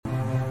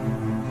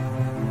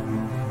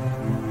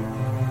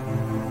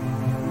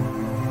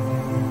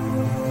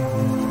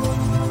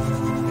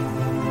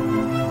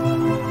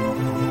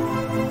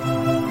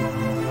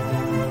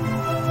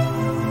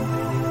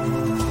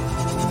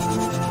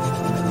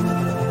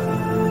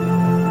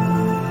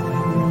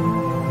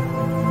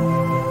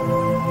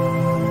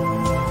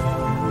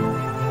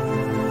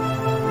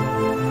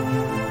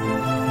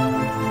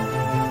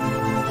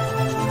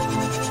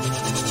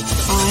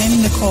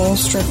Nicole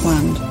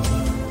Strickland.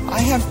 I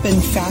have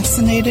been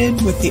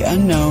fascinated with the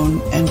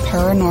unknown and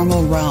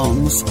paranormal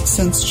realms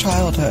since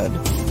childhood.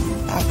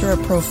 After a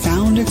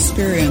profound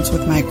experience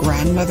with my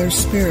grandmother's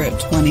spirit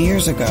 20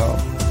 years ago,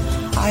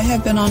 I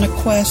have been on a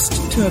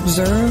quest to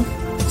observe,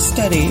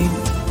 study,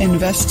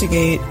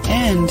 investigate,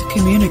 and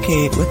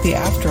communicate with the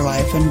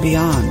afterlife and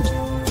beyond.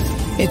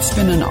 It's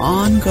been an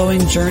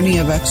ongoing journey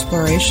of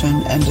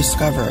exploration and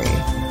discovery,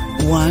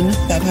 one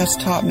that has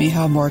taught me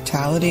how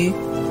mortality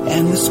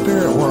and the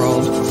spirit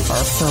world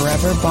are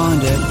forever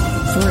bonded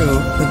through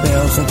the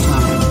veils of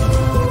time.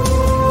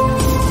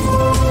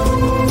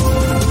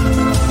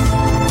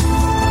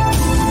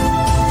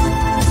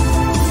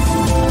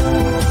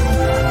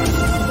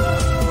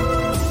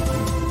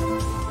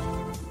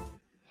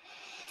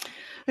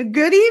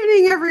 Good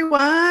evening,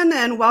 everyone,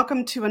 and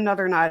welcome to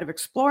another night of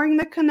exploring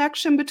the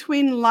connection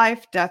between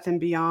life, death, and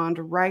beyond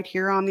right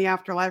here on the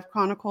Afterlife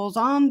Chronicles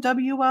on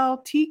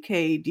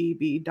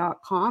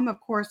WLTKDB.com.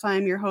 Of course, I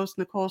am your host,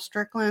 Nicole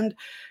Strickland.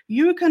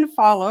 You can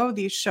follow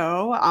the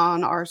show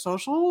on our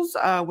socials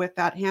with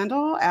that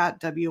handle at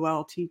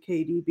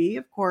WLTKDB.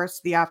 Of course,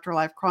 the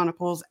Afterlife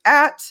Chronicles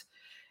at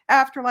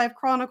Afterlife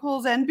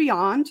Chronicles and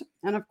beyond.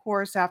 And of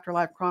course,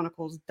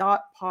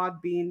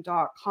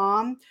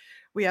 afterlifechronicles.podbean.com.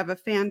 We have a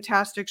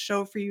fantastic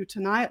show for you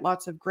tonight.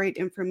 Lots of great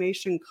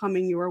information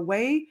coming your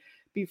way.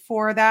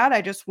 Before that,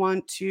 I just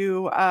want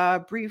to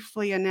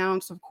briefly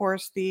announce, of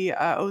course, the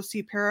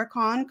OC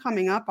Paracon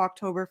coming up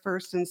October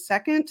 1st and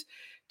 2nd.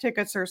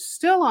 Tickets are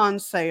still on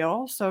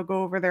sale, so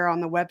go over there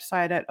on the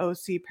website at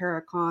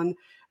ocparacon.com.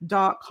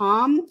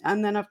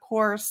 And then, of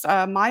course,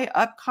 my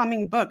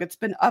upcoming book, it's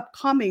been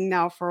upcoming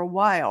now for a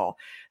while,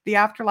 The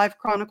Afterlife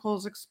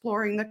Chronicles,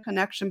 Exploring the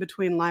Connection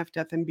Between Life,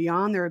 Death, and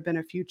Beyond. There have been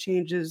a few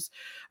changes,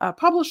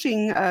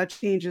 publishing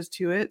changes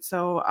to it.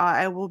 So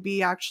I will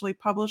be actually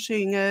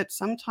publishing it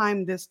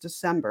sometime this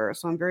December.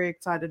 So I'm very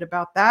excited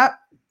about that.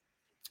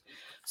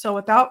 So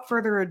without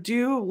further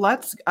ado,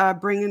 let's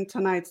bring in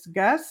tonight's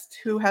guest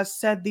who has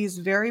said these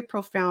very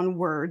profound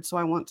words. So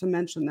I want to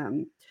mention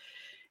them.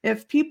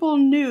 If people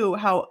knew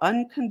how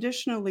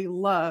unconditionally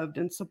loved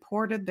and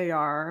supported they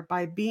are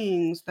by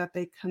beings that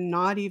they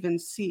cannot even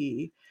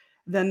see,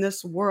 then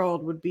this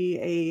world would be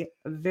a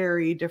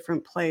very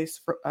different place.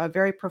 For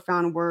very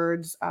profound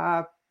words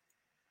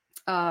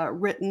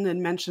written and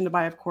mentioned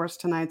by, of course,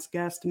 tonight's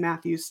guest,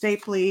 Matthew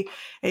Stapley,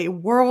 a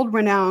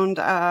world-renowned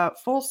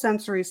full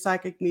sensory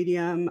psychic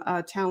medium,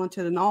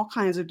 talented in all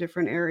kinds of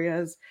different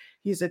areas.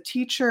 He's a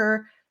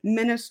teacher,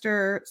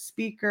 minister,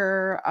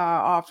 speaker,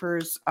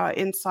 offers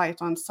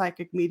insight on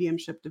psychic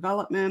mediumship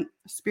development,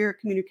 spirit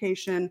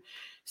communication,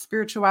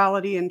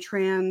 spirituality, and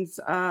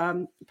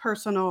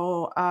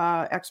personal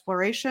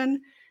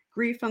exploration,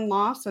 grief and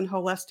loss, and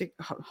holistic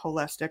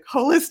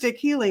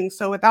healing.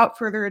 So without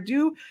further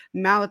ado,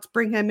 now let's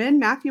bring him in.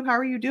 Matthew, how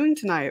are you doing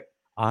tonight?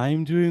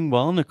 I'm doing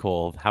well,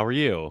 Nicole. How are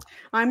you?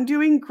 I'm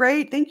doing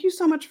great. Thank you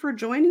so much for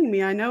joining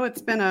me. I know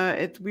it's been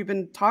we've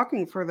been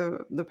talking for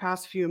the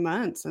past few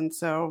months, and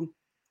so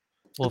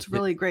it's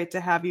really great to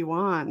have you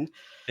on.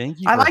 Thank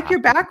you. I like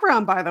your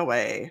background, by the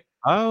way.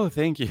 Oh,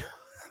 thank you.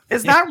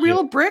 Is that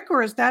real brick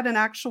or is that an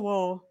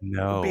actual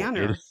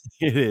banner?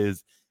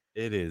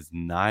 It is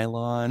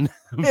nylon. Is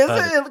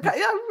it?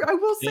 Yeah, I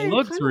will say it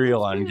looks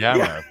real on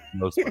camera,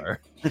 most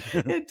part.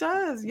 It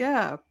does,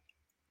 yeah.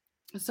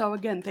 So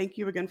again, thank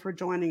you again for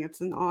joining. It's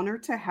an honor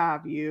to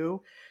have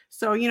you.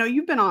 So,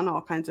 you've been on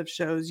all kinds of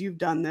shows. You've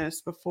done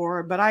this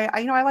before, but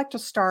I like to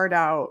start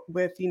out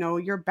with,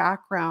 your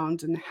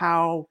background and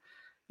how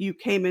you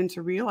came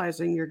into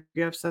realizing your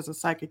gifts as a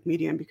psychic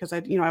medium, because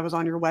I was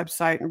on your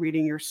website and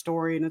reading your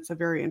story, and it's a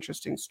very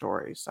interesting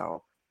story.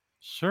 So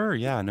sure,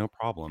 yeah, no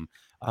problem.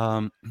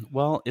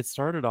 Well, it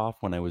started off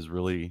when I was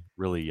really,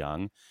 really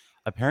young.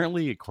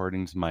 Apparently,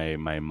 according to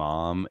my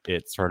mom,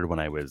 it started when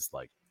I was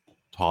like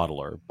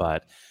toddler,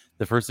 but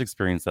the first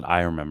experience that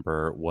I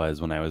remember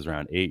was when I was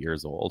around 8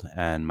 years old,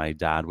 and my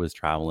dad was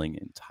traveling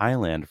in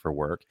Thailand for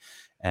work,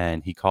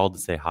 and he called to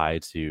say hi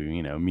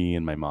to, me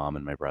and my mom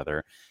and my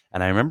brother.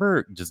 And I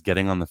remember just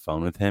getting on the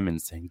phone with him and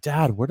saying,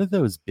 "Dad, what are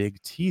those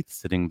big teeth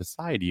sitting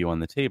beside you on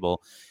the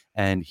table?"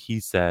 And he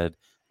said,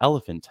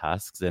 "Elephant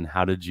tusks. And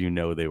how did you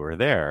know they were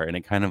there?" And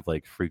it kind of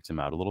like freaked him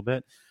out a little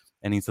bit.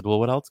 And he said, "Well,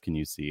 what else can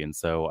you see?" And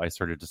so I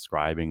started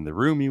describing the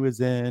room he was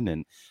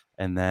in.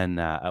 And then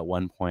at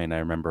one point I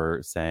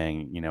remember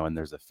saying, and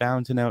there's a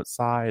fountain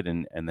outside.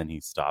 And then he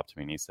stopped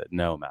me and he said,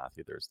 "No,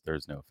 Matthew,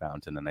 there's no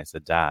fountain." And I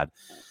said, "Dad,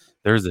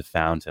 there's a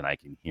fountain. I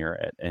can hear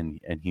it." And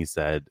he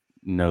said,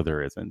 "No,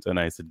 there isn't." And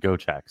I said, "Go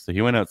check." So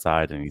he went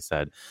outside and he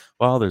said,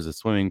 "Well, there's a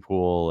swimming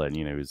pool." And,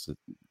 he was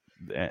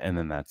and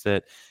then that's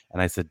it.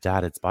 And I said,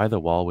 "Dad, it's by the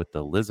wall with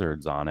the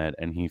lizards on it."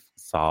 And he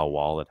saw a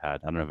wall that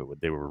had, I don't know if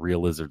they were real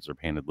lizards or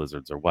painted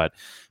lizards or what,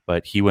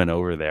 but he went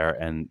over there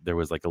and there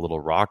was like a little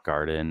rock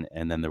garden.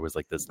 And then there was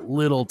like this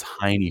little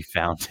tiny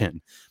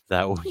fountain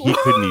that he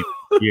couldn't even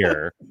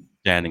hear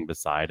standing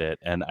beside it.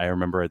 And I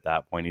remember at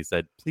that point, he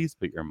said, "Please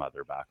put your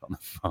mother back on the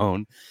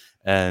phone."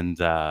 And,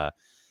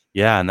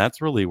 yeah, and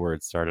that's really where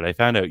it started. I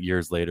found out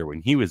years later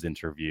when he was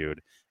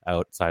interviewed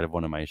outside of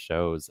one of my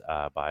shows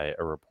by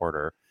a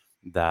reporter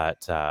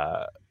that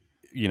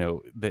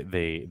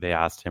they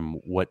asked him,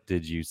 what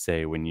did you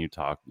say when you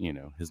talked?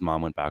 His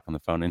mom went back on the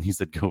phone and he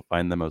said, go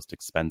find the most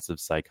expensive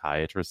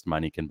psychiatrist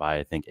money can buy.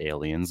 I think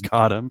aliens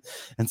got him.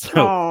 And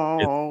so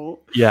it's, Oh,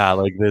 yeah,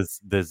 like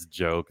this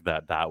joke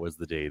that was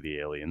the day the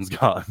aliens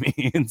got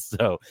me. And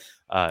so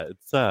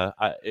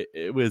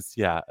it was,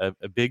 yeah,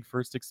 a big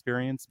first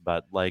experience,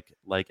 but like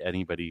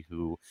anybody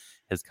who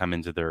has come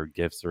into their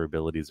gifts or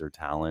abilities or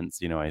talents,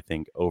 I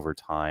think over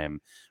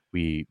time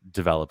we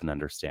develop an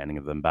understanding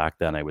of them. Back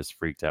then I was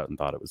freaked out and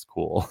thought it was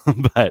cool.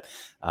 But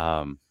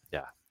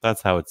yeah,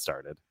 that's how it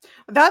started.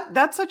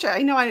 that's such a,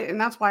 and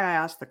that's why I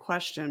asked the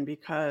question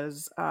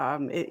because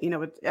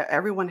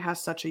everyone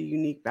has such a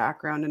unique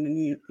background and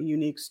a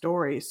unique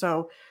story.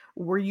 So,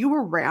 were you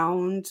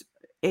around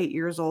 8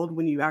 years old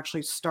when you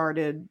actually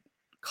started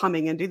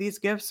coming into these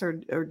gifts,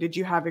 or did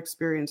you have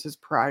experiences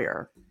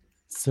prior?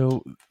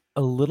 So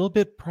a little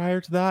bit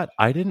prior to that,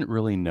 I didn't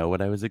really know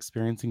what I was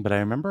experiencing, but I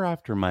remember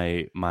after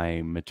my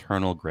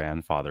maternal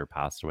grandfather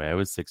passed away, I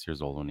was 6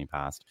 years old when he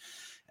passed.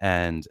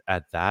 And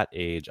at that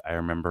age, I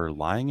remember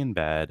lying in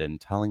bed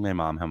and telling my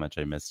mom how much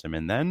I missed him.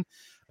 And then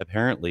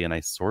apparently, and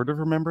I sort of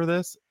remember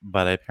this,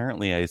 but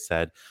apparently I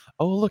said,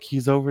 "Oh, look,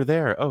 he's over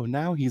there. Oh,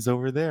 now he's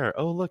over there.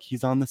 Oh, look,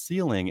 he's on the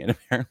ceiling." And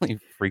apparently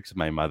freaked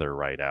my mother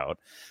right out.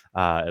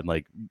 And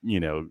like,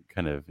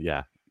 kind of,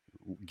 yeah,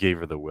 gave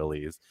her the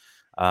willies.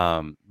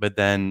 But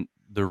then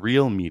the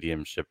real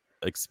mediumship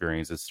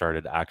experiences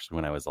started actually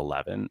when I was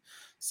 11.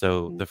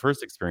 So Mhm. the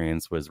first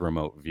experience was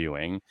remote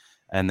viewing.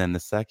 And then the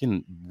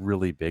second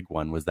really big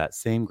one was that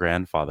same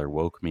grandfather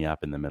woke me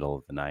up in the middle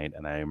of the night.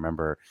 And I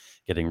remember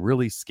getting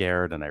really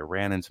scared. And I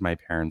ran into my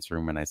parents'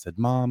 room and I said,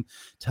 "Mom,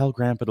 tell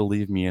grandpa to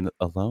leave me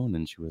alone."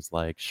 And she was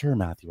like, "Sure,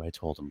 Matthew." I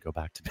told him, "Go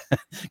back to bed."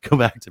 Go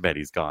back to bed.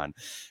 He's gone.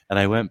 And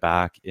I went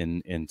back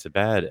into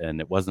bed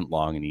and it wasn't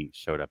long and he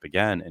showed up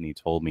again and he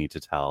told me to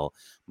tell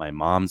my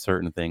mom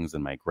certain things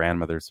and my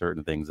grandmother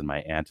certain things and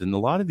my aunt. And a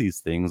lot of these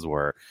things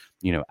were,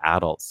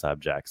 adult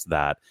subjects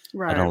that an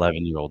Right.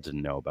 11-year-old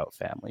didn't know about: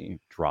 family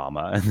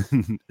drama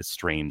and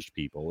estranged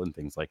people and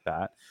things like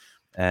that.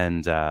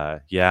 And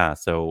yeah,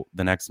 so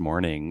the next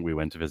morning we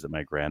went to visit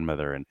my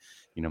grandmother and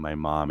my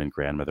mom and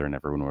grandmother and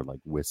everyone were like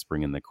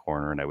whispering in the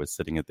corner and I was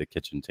sitting at the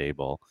kitchen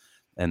table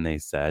and they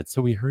said,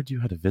 "So we heard you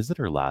had a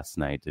visitor last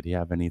night. Did he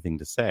have anything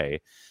to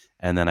say?"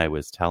 And then I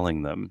was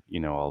telling them,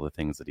 all the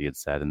things that he had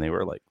said, and they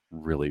were like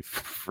really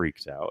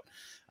freaked out.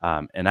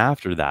 And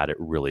after that, it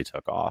really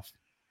took off.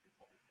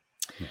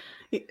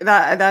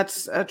 Yeah,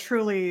 That's a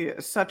truly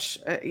such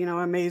a,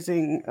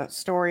 amazing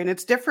story, and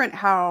it's different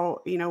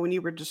how when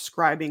you were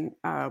describing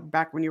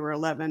back when you were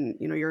 11,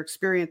 your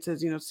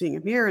experiences, seeing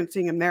him here and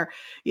seeing him there.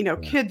 yeah,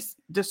 Kids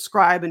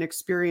describe and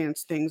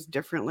experience things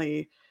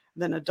differently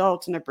than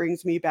adults, and it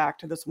brings me back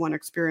to this one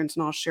experience,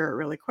 and I'll share it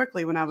really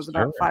quickly. When I was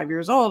sure. about 5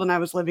 years old, and I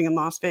was living in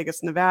Las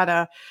Vegas,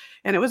 Nevada,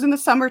 and it was in the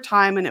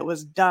summertime, and it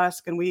was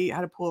dusk, and we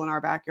had a pool in our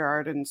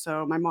backyard, and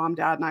so my mom,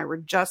 dad, and I were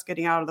just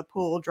getting out of the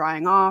pool,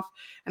 drying off,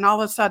 and all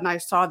of a sudden I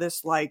saw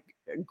this like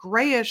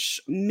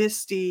grayish,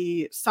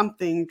 misty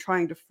something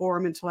trying to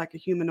form into like a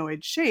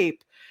humanoid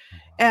shape. Oh,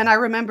 And wow. I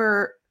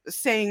remember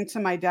saying to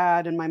my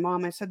dad and my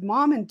mom, I said,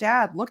 "Mom and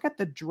Dad, look at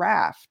the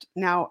draft."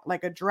 Now,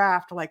 like a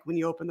draft, like when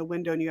you open the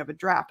window and you have a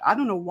draft. I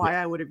don't know Yeah, why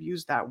I would have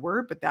used that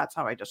word, but that's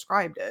how I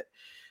described it.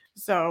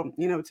 So,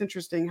 it's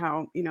interesting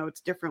how,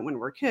 it's different when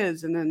we're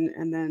kids and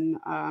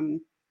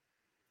then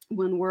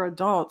when we're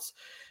adults.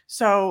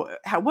 So,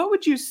 what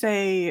would you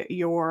say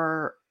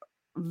your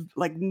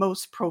like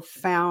most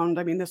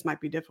profound, I mean, this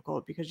might be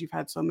difficult because you've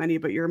had so many,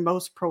 but your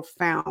most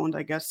profound,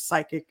 I guess,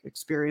 psychic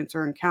experience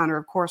or encounter,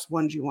 of course,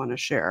 ones you want to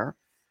share?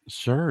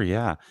 sure.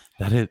 Yeah,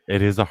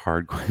 it is a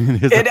hard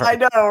it is a And I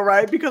hard. know,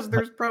 right? Because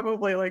there's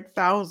probably like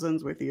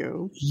thousands with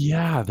you.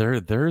 Yeah,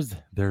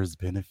 there's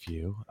been a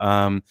few.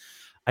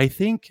 I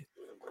think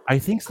I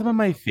think some of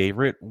my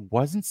favorite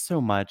wasn't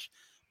so much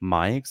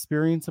my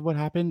experience of what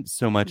happened,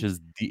 so much as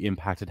the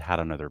impact it had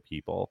on other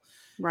people.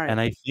 Right.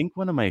 And I think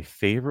one of my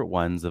favorite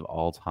ones of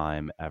all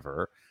time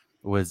ever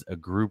was a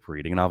group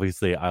reading. And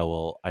obviously I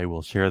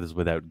will share this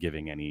without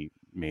giving any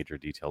major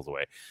details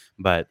away.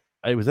 But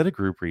I was at a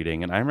group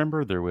reading and I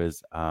remember there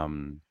was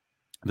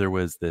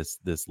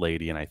this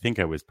lady and I think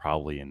I was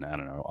probably in, I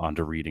don't know, on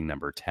to reading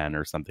number 10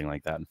 or something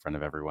like that in front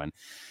of everyone.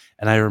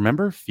 And I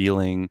remember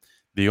feeling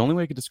the only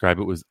way I could describe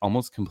it was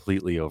almost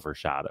completely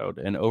overshadowed.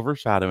 And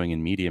overshadowing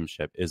in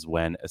mediumship is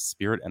when a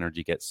spirit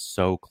energy gets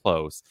so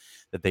close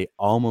that they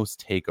almost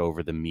take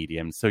over the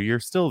medium. So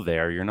you're still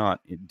there, you're not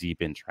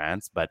deep in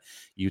trance, but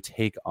you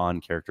take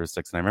on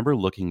characteristics. And I remember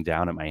looking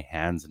down at my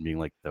hands and being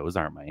like, those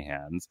aren't my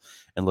hands.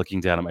 And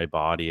looking down at my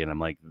body and I'm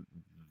like,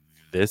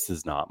 this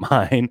is not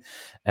mine.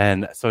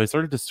 And so I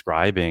started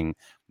describing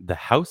the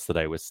house that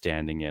I was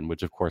standing in,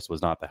 which of course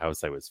was not the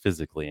house I was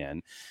physically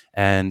in.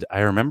 And I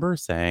remember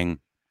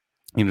saying,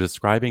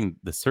 describing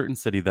the certain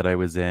city that I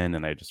was in,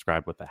 and I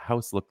described what the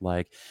house looked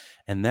like.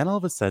 And then all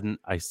of a sudden,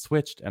 I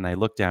switched and I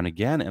looked down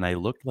again, and I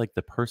looked like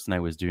the person I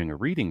was doing a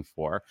reading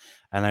for.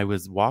 And I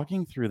was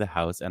walking through the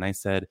house, and I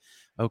said,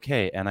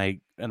 okay,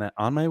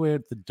 on my way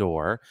out the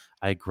door,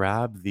 I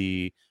grab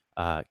the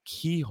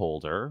key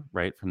holder,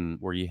 right, from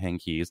where you hang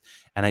keys,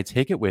 and I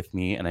take it with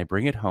me and I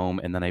bring it home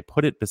and then I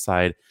put it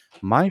beside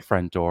my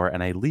front door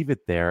and I leave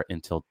it there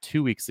until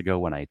 2 weeks ago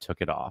when I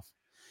took it off.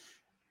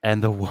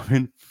 And the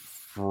woman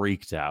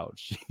freaked out.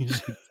 She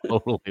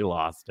totally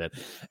lost it.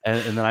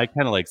 And then I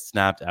kinda, like,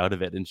 snapped out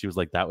of it, and she was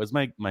like, "That was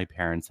my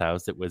parents'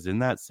 house. It was in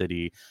that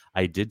city.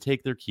 I did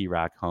take their key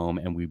rack home,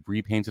 and we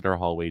repainted our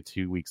hallway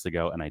 2 weeks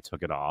ago, and I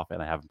took it off,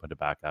 and I haven't put it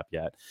back up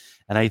yet."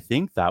 And I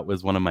think that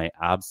was one of my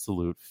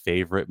absolute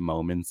favorite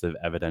moments of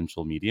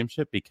evidential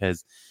mediumship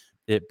because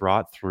it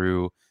brought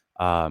through,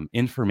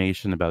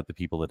 information about the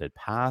people that had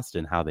passed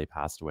and how they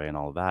passed away and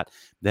all of that.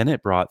 Then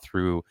it brought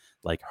through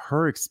like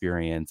her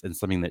experience and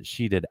something that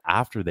she did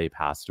after they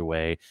passed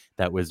away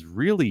that was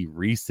really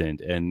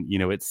recent. And,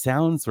 it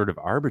sounds sort of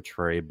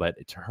arbitrary, but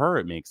to her,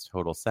 it makes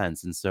total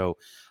sense. And so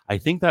I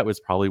think that was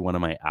probably one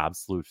of my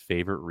absolute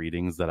favorite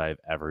readings that I've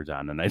ever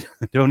done. And I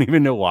don't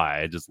even know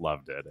why. I just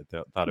loved it.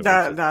 Thought it was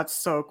just That's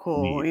so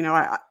cool. neat.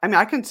 I mean,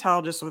 I can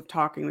tell just with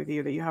talking with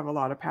you that you have a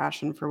lot of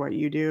passion for what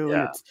you do,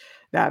 and Yeah, it's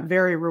that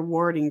very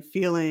rewarding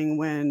feeling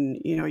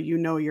when,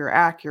 you're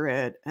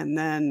accurate, and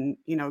then,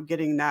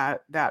 getting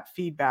that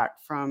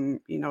feedback from,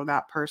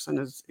 that person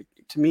is,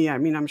 to me, I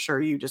mean, I'm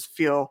sure you just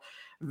feel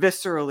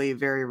viscerally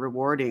very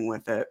rewarding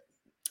with it,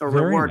 or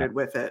very much. rewarded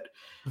with it.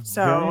 Very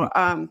So,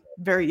 much.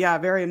 very, yeah,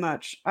 very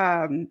much.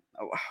 Oh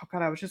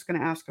God, I was just going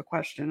to ask a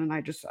question and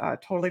I just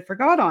totally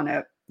forgot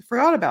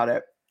about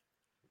it.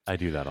 I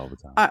do that all the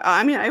time.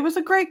 I mean, it was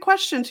a great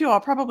question too.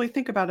 I'll probably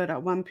think about it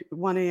at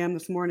 1 a.m.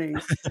 this morning.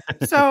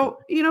 So,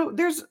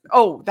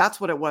 that's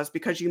what it was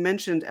because you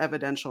mentioned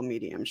evidential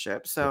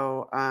mediumship.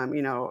 So,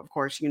 of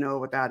course, you know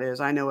what that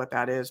is. I know what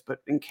that is, but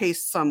in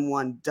case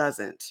someone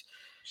doesn't,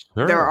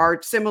 there Sure.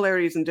 are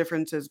similarities and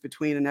differences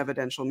between an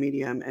evidential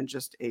medium and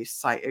just a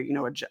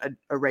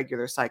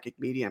regular psychic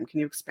medium. Can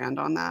you expand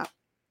on that?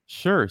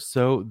 Sure.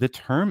 So the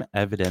term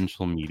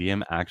evidential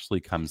medium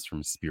actually comes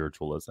from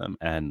spiritualism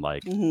and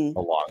like Hmm.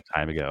 a long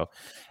time ago.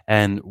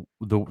 And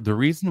the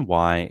reason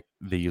why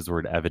they use the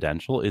word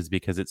evidential is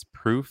because it's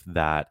proof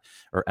that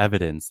or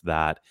evidence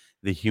that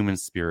the human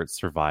spirit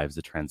survives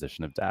the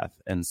transition of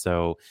death. And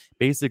so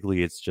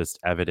basically it's just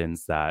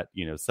evidence that,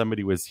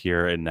 somebody was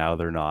here and now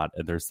they're not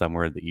and they're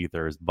somewhere in the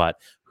ethers, but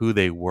who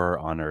they were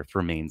on earth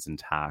remains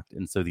intact.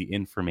 And so the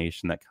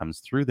information that comes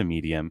through the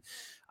medium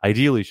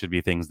ideally should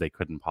be things they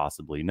couldn't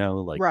possibly know,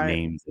 like Right.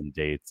 names and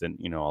dates and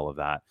all of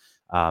that.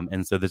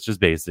 And so that's just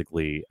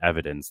basically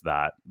evidence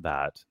that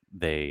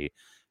they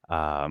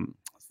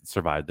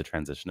survived the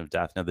transition of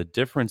death. Now, the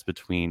difference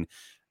between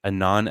a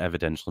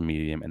non-evidential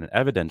medium and an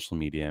evidential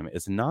medium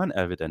is a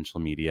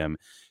non-evidential medium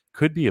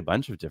could be a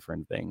bunch of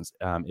different things.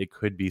 It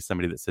could be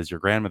somebody that says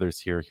your grandmother's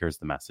here, here's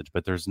the message,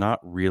 but there's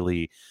not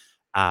really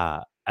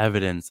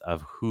evidence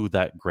of who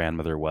that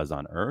grandmother was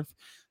on Earth,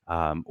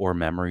 or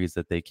memories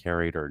that they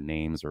carried, or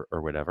names,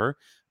 or whatever.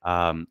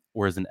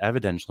 Whereas an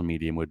evidential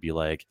medium would be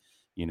like,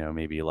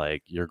 maybe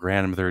like your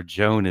grandmother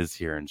Joan is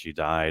here and she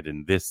died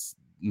in this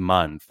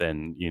month,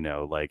 and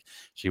like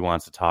she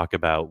wants to talk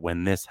about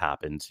when this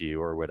happened to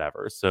you or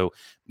whatever. So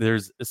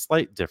there's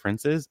slight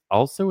differences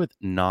also with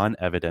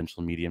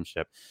non-evidential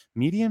mediumship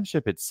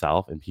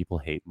itself, and people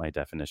hate my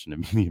definition of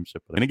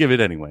mediumship, but I'm going to give it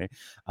anyway.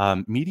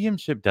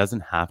 Mediumship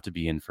doesn't have to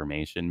be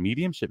information.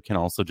 Mediumship can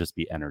also just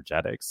be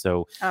energetic.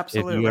 So if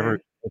you ever Absolutely.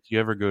 if you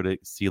ever go to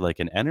see like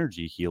an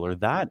energy healer,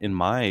 that in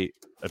my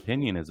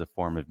opinion is a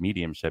form of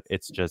mediumship.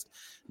 It's just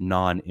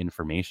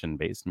non-information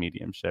based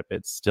mediumship.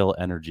 It's still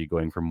energy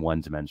going from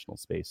one dimensional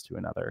space to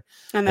another.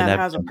 And And that I've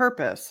has a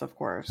purpose, of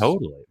course.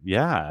 totally,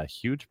 yeah, a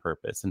huge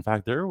purpose. In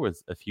fact, there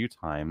was a few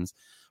times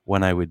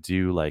when I would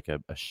do like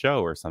a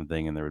show or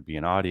something and there would be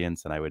an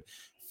audience and I would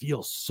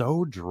feel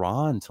so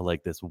drawn to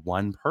like this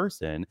one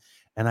person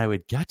and I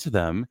would get to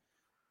them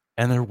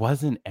and there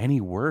wasn't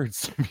any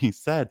words to be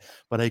said,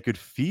 but I could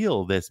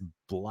feel this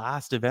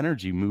blast of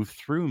energy move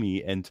through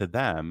me and to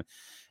them.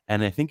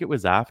 And I think it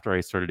was after I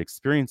started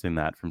experiencing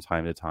that from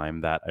time to time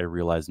that I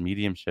realized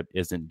mediumship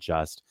isn't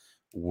just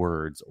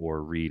words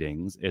or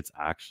readings. It's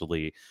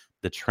actually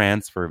the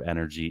transfer of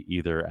energy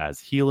either as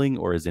healing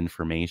or as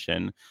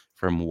information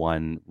from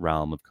one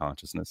realm of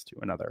consciousness to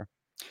another.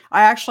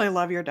 I actually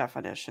love your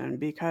definition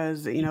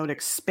because, it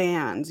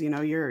expands,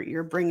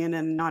 you're bringing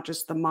in not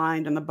just the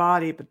mind and the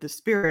body, but the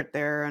spirit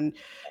there. And,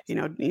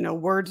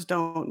 words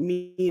don't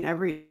mean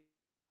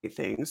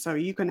everything. So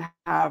you can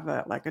have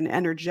like an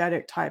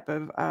energetic type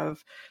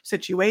of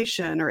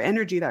situation or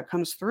energy that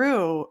comes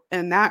through,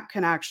 and that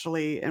can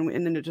actually, and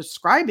then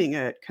describing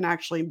it can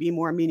actually be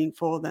more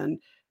meaningful than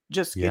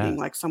just getting Yes.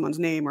 like someone's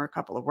name or a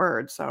couple of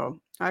words. So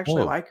I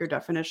actually Oh, like your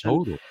definition.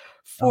 totally. Oh,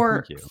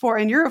 For thank you. for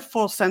and you're a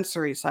full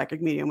sensory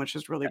psychic medium, which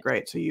is really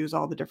great. To use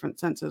all the different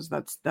senses.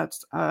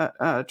 That's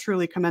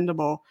truly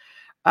commendable.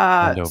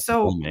 And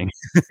So overwhelming.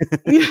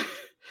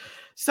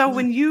 so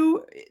when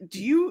you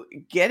do you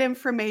get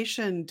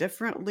information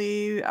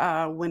differently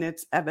when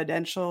it's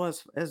evidential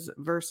as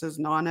versus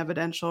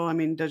non-evidential? I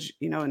mean,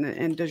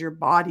 and does your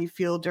body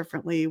feel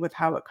differently with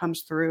how it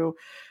comes through?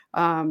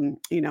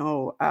 you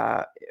know,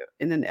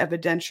 in an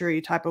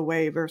evidentiary type of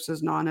way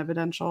versus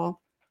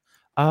non-evidential?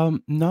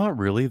 Not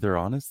really. They're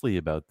honestly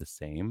about the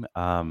same.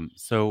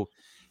 So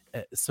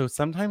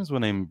sometimes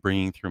when I'm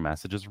bringing through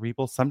messages for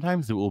people,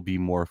 sometimes it will be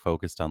more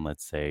focused on,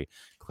 let's say,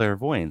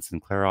 clairvoyance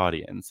and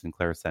clairaudience and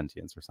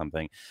clairsentience or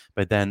something.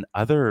 But then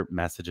other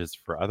messages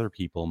for other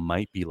people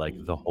might be like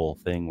the whole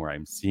thing where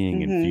I'm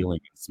seeing and Mhm. feeling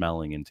and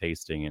smelling and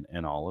tasting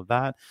and all of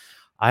that.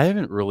 I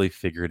haven't really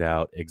figured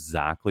out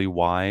exactly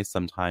why.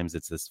 Sometimes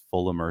it's this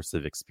full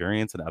immersive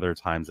experience, and other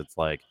times it's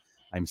like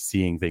I'm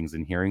seeing things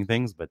and hearing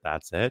things, but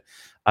that's it.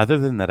 Other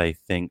than that, I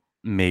think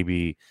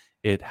maybe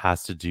it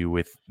has to do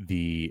with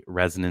the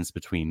resonance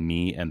between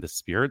me and the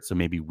spirit. So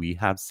maybe we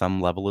have some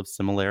level of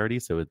similarity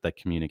so that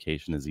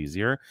communication is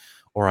easier,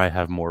 or I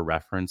have more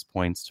reference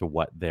points to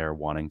what they're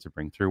wanting to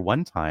bring through.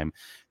 One time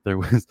there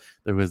was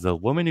there was a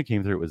woman who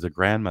came through, it was a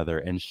grandmother,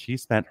 and she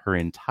spent her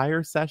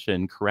entire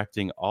session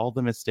correcting all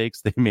the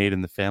mistakes they made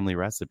in the family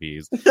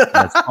recipes. And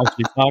that's all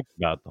she talked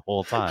about the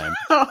whole time.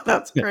 Oh,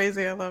 that's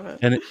crazy, I love it.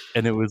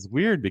 And it was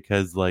weird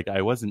because, like,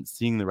 I wasn't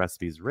seeing the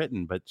recipes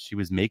written, but she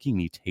was making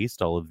me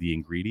taste all of the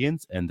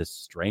ingredients and the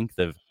strength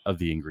of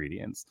the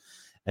ingredients.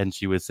 And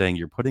she was saying,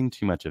 "You're putting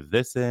too much of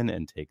this in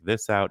and take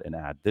this out and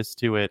add this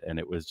to it." And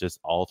it was just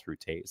all through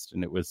taste.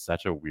 And it was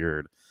such a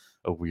weird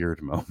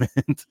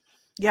moment.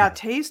 Yeah,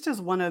 taste is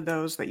one of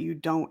those that you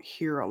don't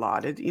hear a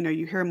lot. You know,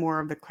 you hear more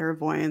of the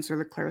clairvoyance or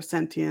the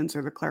clairsentience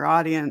or the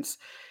clairaudience.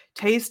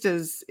 Taste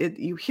is it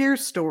you hear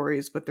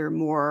stories, but they're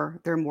more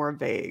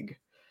vague.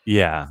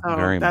 Yeah, So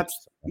very much that's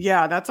so.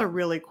 yeah, that's a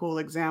really cool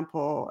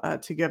example,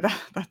 to give.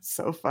 That's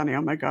so funny,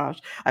 oh my gosh.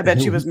 I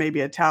bet she was maybe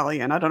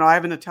Italian. I don't know, I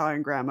have an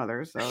Italian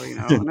grandmother, so, you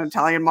know, an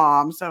Italian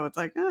mom, so it's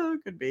like, "Oh,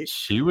 it could be."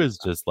 She was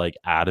just, like,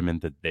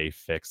 adamant that they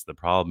fix the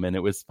problem, and it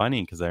was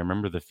funny because I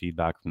remember the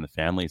feedback from the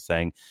family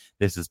saying,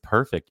 "This is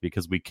perfect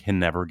because we can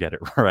never get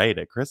it right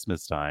at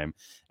Christmas time,"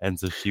 and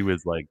so she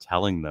was, like,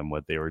 telling them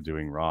what they were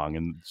doing wrong,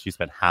 and she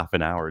spent half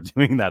an hour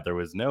doing that. There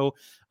was no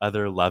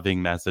other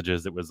loving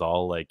messages. It was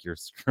all like, "You're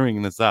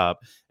screwing this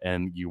up,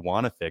 and you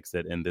wanna fix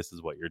it, and this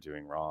is what you're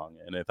doing wrong,"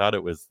 and I thought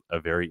it was a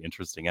very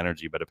interesting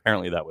energy, but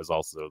apparently that was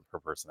also her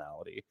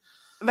personality.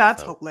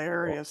 That's So cool.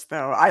 hilarious,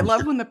 though. I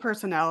love when the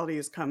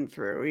personalities come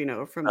through, you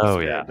know, from the Oh,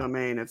 yeah, spirit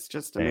domain. It's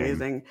just same.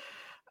 amazing.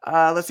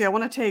 Let's see. I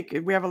want to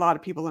take. We have a lot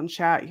of people in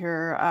chat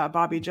here.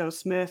 Bobby Joe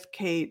Smith,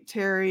 Kate,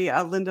 Terry,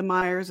 Linda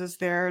Myers is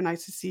there.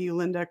 Nice to see you,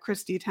 Linda.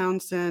 Christy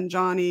Townsend,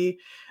 Johnny,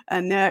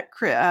 Annette,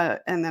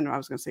 and then I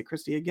was going to say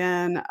Christy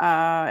again,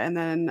 and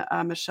then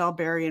Michelle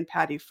Berry and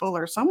Patty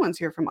Fuller. Someone's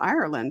here from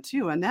Ireland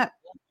too. Annette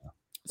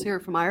is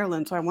here from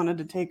Ireland. So I wanted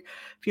to take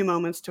a few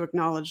moments to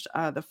acknowledge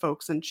the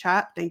folks in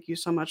chat. Thank you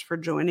so much for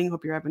joining.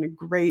 Hope you're having a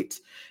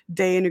great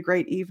day and a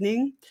great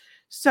evening.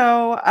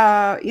 So,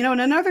 you know,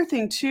 and another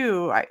thing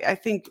too, I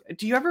think,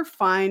 do you ever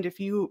find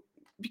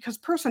because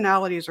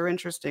personalities are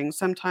interesting,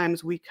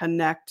 sometimes we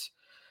connect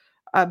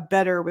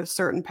better with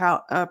certain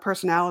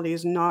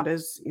personalities, not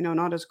as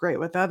great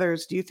with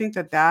others. Do you think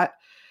that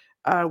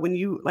when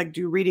you like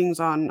do readings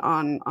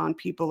on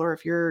people, or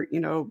if you're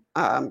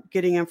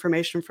getting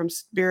information from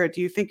spirit, do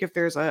you think if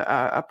there's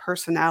a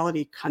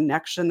personality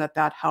connection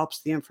that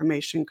helps the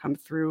information come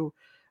through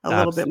a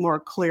little bit more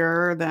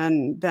clearer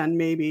than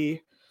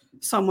maybe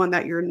someone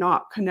that you're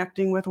not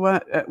connecting with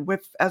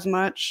as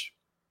much?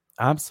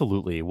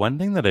 Absolutely. One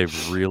thing that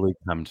I've really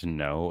come to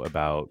know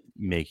about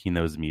making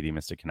those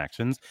mediumistic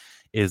connections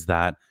is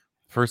that,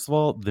 first of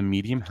all, the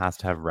medium has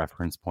to have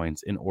reference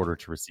points in order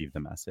to receive the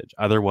message.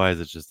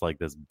 Otherwise, it's just like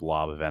this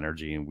blob of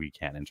energy and we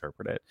can't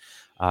interpret it.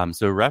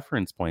 So,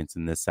 reference points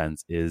in this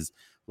sense is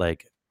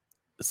like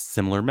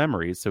similar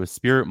memories. So a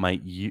spirit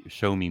might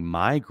show me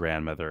my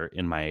grandmother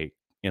in my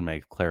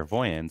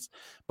clairvoyance,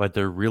 but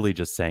they're really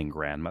just saying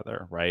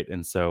grandmother, right?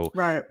 And so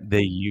Right.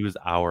 they use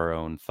our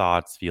own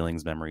thoughts,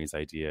 feelings, memories,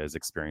 ideas,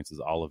 experiences,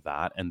 all of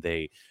that, and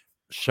they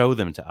show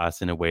them to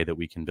us in a way that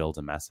we can build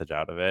a message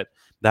out of it.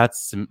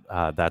 That's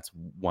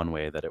one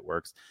way that it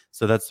works.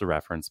 So that's the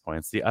reference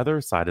points. The other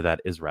side of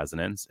that is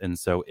resonance. And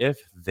so if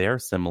they're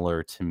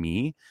similar to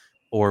me,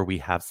 or we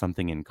have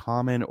something in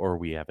common, or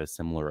we have a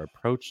similar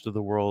approach to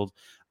the world,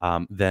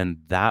 then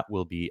that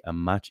will be a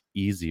much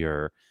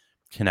easier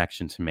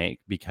connection to make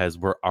because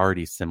we're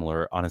already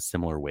similar on a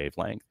similar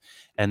wavelength.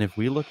 And if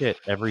we look at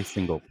every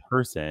single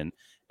person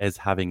as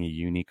having a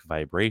unique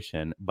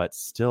vibration, but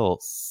still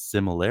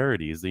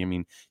similarities, I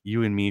mean,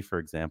 you and me, for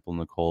example,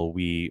 Nicole,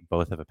 we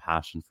both have a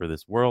passion for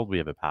this world. We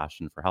have a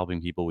passion for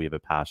helping people. We have a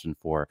passion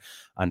for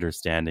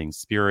understanding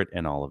spirit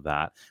and all of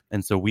that.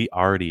 And so we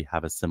already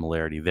have a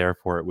similarity.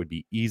 Therefore, it would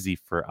be easy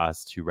for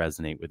us to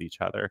resonate with each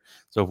other.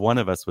 So if one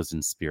of us was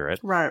in spirit,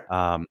 Right.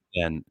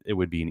 then it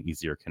would be an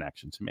easier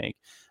connection to make.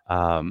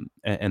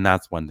 And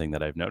that's one thing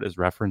that I've noticed.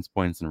 Reference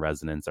points and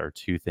resonance are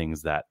two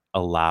things that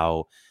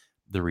allow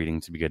the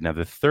reading to be good. Now,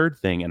 the third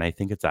thing, and I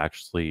think it's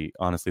actually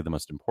honestly the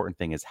most important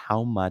thing, is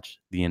how much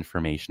the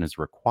information is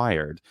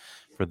required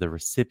for the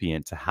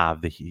recipient to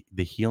have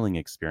the healing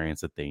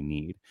experience that they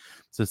need.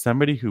 So,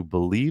 somebody who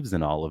believes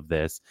in all of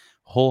this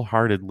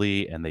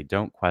wholeheartedly and they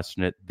don't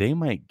question it, they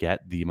might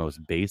get the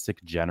most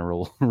basic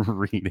general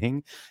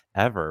reading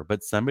ever.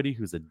 But somebody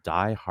who's a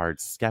diehard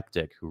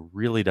skeptic who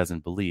really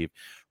doesn't believe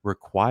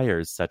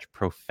requires such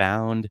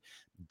profound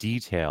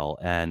detail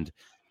and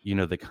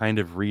the kind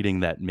of reading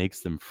that makes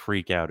them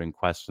freak out and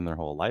question their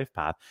whole life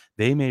path.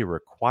 They may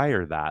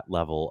require that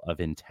level of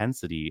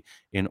intensity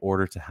in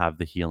order to have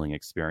the healing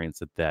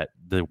experience that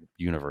the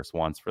universe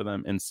wants for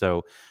them. And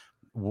so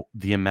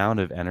the amount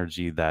of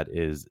energy that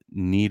is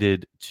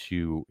needed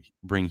to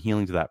bring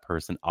healing to that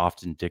person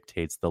often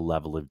dictates the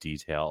level of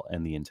detail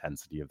and the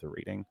intensity of the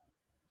reading.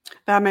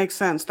 That makes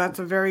sense. That's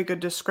a very good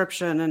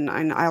description, and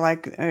I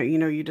like,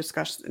 you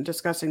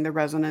discussing the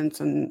resonance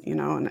and,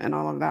 and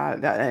all of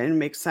that. That it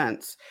makes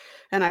sense.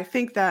 And I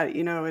think that,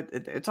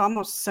 it's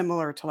almost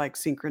similar to like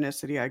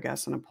synchronicity, I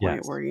guess, in a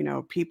point Yes,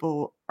 where,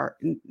 people are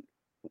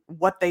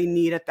what they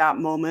need at that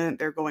moment,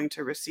 they're going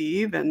to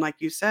receive. And like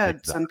you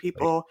said, some exactly.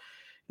 people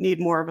need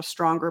more of a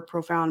stronger,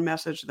 profound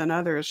message than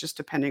others, just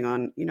depending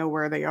on,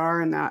 where they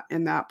are in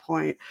that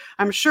point.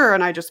 I'm sure,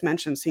 and I just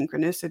mentioned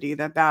synchronicity,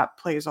 that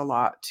plays a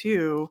lot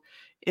too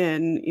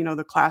in,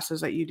 the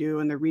classes that you do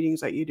and the readings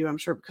that you do. I'm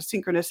sure because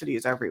synchronicity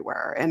is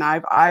everywhere. And Oh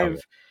yeah.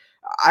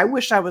 I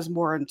wish I was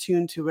more in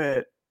tune to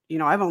it.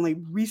 I've only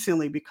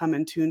recently become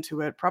in tune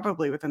to it,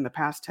 probably within the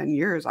past 10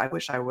 years. I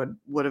wish I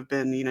would have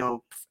been,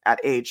 at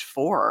age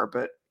 4,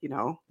 but,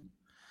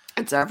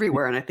 it's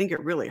everywhere, and I think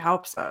it really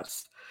helps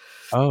us.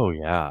 Oh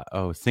yeah.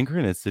 Oh,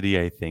 synchronicity,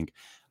 I think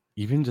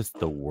even just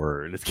the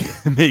word is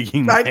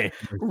making my Like,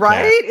 hair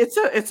right?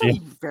 stand. It's a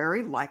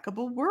very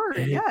likable word,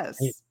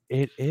 yes.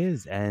 It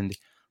is, and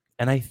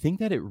I think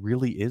that it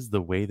really is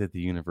the way that the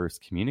universe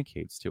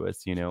communicates to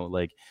us,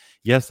 like,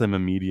 yes, I'm a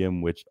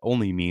medium, which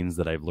only means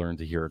that I've learned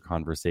to hear a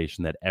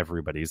conversation that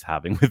everybody's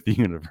having with the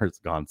universe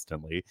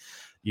constantly,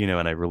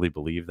 and I really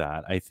believe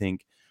that. I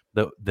think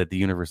that the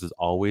universe is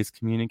always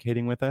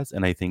communicating with us,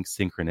 and I think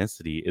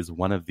synchronicity is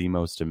one of the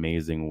most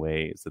amazing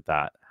ways that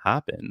that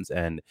happens.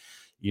 And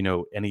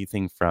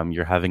anything from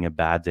you're having a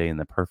bad day and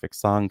the perfect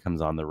song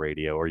comes on the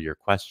radio, or you're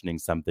questioning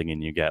something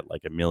and you get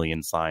like a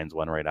million signs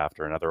one right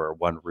after another, or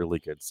one really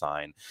good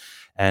sign.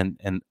 And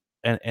and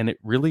and, and it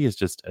really is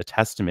just a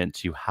testament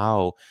to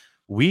how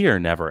we are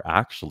never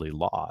actually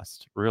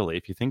lost, really.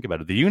 If you think about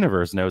it, the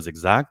universe knows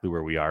exactly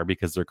where we are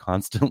because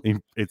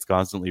it's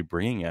constantly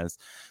bringing us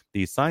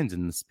these signs,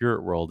 and the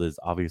spirit world is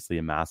obviously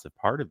a massive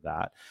part of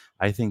that.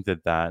 I think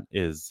that that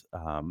is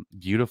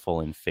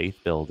beautiful in faith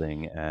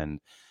building, and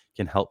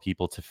can help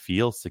people to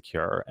feel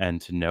secure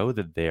and to know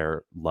that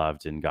they're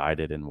loved and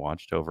guided and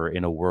watched over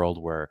in a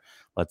world where,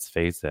 let's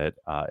face it,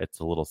 it's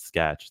a little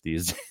sketch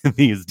these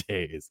these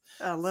days.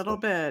 A So little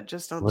bit, a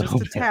little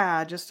just a bit.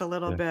 tad, just a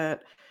little Yeah.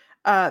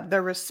 bit.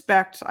 The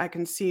respect I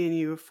can see in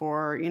you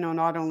for,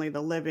 not only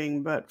the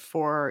living, but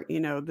for,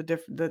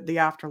 the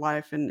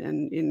afterlife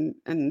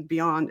and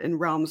beyond, and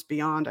realms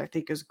beyond, I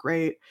think is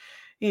great.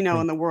 In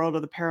Thank the world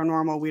of the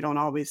paranormal, we don't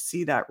always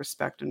see that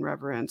respect and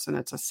reverence, and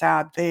it's a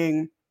sad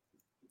thing.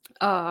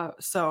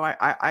 So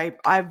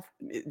I've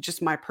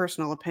just my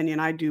personal opinion,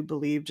 I do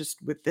believe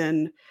just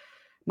within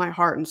my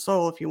heart and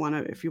soul, if you want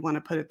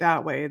to put it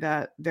that way,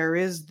 that there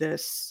is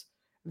this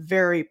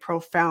very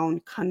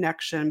profound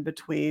connection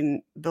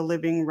between the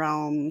living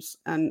realms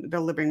and the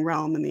living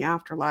realm and the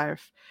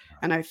afterlife,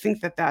 and I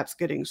think that that's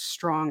getting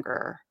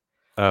stronger.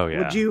 Oh,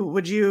 Would yeah. you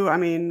would you I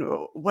mean,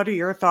 what are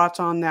your thoughts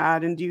on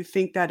that? And do you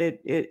think that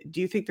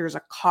do you think there's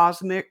a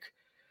cosmic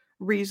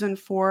reason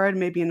for it,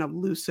 maybe an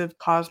elusive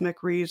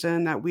cosmic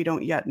reason that we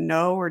don't yet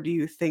know? Or do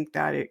you think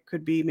that it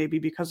could be maybe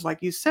because,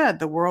 like you said,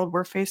 the world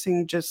we're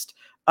facing just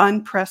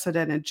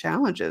unprecedented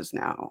challenges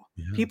now?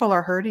 Yeah. People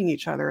are hurting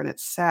each other and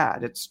it's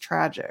sad, it's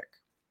tragic.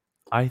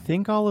 I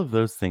think all of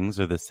those things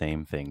are the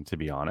same thing, to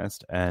be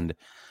honest. And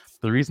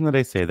the reason that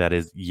I say that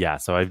is, yeah,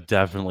 so I've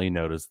definitely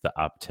noticed the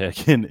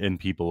uptick in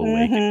people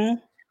awakening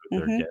Mhm. with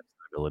their Mhm. gifts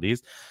and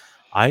abilities.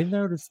 I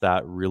noticed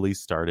that really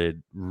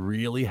started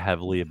really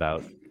heavily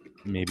about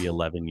maybe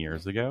 11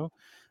 years ago,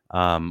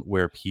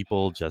 where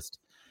people just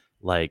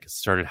like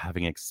started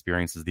having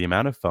experiences. The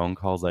amount of phone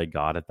calls I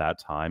got at that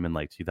time in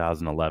like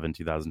 2011,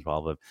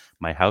 2012 of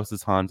my house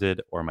is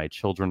haunted, or my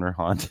children are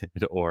haunted,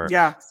 or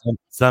Yeah.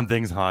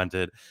 something's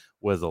haunted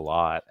was a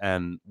lot.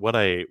 And what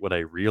I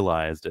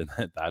realized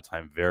at that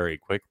time very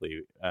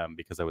quickly,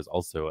 because I was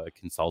also a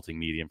consulting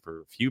medium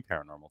for a few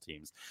paranormal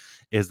teams,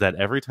 is that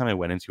every time I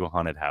went into a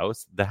haunted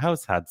house, the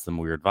house had some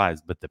weird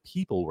vibes, but the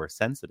people were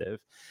sensitive.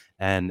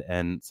 And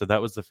so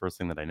that was the first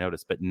thing that I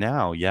noticed. But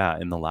now, yeah,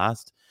 in the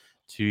last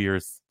 2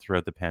 years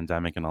throughout the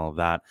pandemic and all of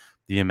that,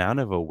 the amount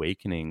of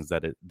awakenings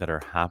that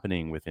are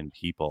happening within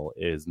people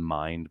is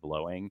mind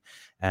blowing.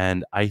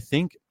 And I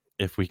think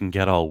if we can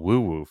get all woo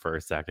woo for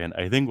a second,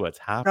 I think what's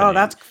Oh, happening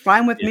that's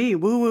fine with is me.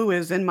 Woo woo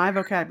is in my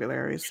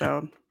vocabulary,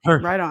 so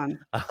perfect. right on.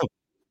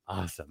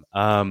 Awesome.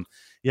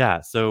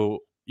 Yeah. So,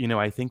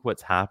 I think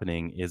what's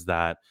happening is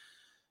that,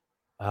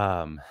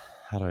 um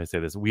how do I say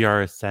this? We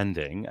are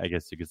ascending, I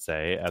guess you could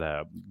say, at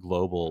a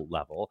global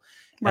level.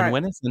 And Right.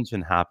 when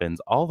ascension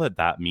happens, all that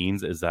that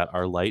means is that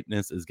our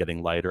lightness is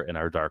getting lighter and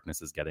our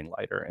darkness is getting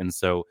lighter. And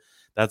so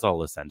that's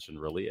all ascension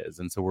really is.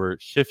 And so we're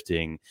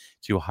shifting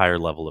to a higher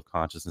level of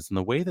consciousness. And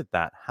the way that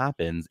that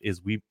happens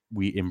is we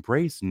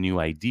embrace new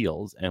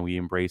ideals, and we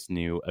embrace a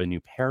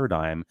new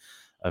paradigm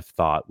of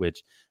thought,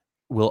 which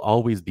will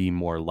always be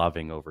more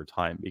loving over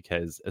time,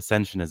 because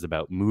ascension is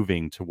about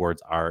moving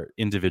towards our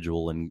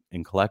individual and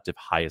collective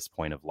highest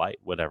point of light,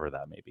 whatever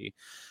that may be.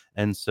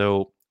 And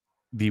so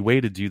the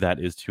way to do that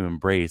is to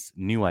embrace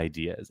new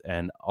ideas,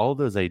 and all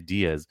those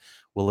ideas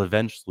will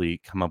eventually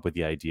come up with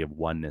the idea of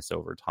oneness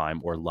over time,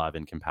 or love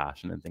and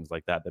compassion and things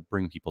like that, that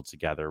bring people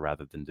together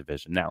rather than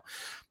division. Now,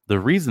 the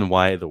reason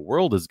why the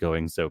world is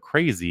going so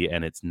crazy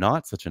and it's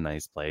not such a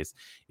nice place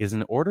is,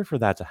 in order for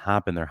that to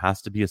happen, there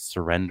has to be a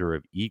surrender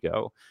of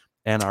ego.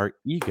 And our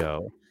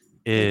ego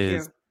Thank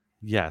is, you.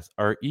 yes,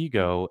 our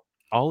ego,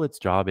 all its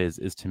job is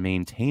to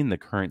maintain the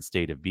current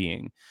state of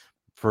being,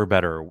 for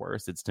better or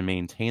worse. It's to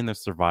maintain the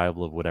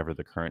survival of whatever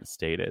the current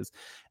state is.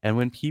 And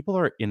when people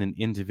are in an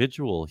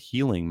individual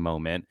healing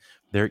moment,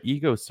 their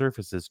ego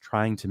surfaces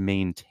trying to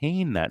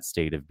maintain that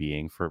state of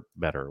being, for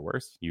better or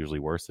worse, usually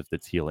worse if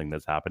it's healing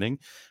that's happening.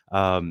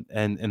 And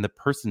the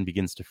person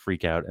begins to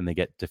freak out, and they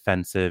get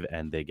defensive,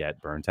 and they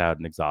get burnt out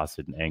and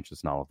exhausted and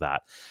anxious and all of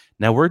that.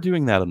 Now, we're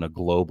doing that on a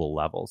global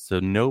level. So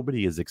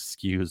nobody is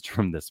excused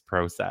from this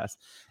process.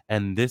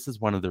 And this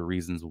is one of the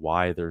reasons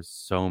why there's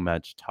so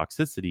much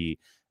toxicity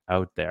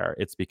out there.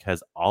 It's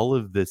because all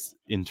of this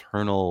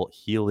internal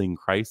healing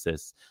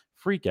crisis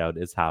freak out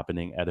is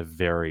happening at a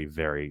very,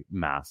 very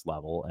mass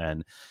level.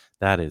 And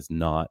that is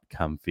not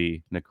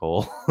comfy,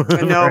 Nicole,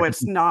 No, for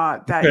it's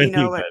not that,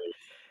 anybody.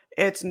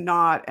 it's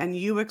not, and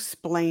you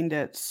explained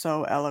it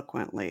so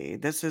eloquently.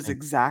 This is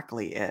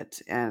exactly it.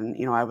 And,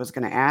 I was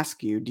going to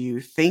ask you, do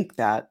you think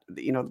that,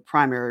 the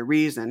primary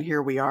reason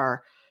here we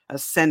are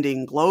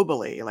ascending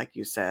globally, like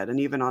you said, and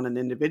even on an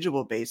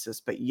individual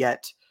basis, but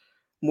yet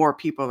more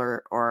people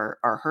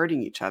are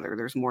hurting each other.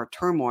 There's more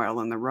turmoil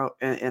in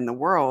the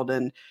world,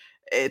 and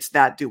it's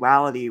that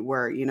duality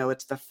where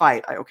it's the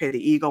fight. Okay,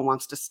 the ego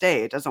wants to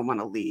stay; it doesn't want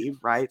to leave,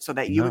 right? So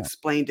that you No.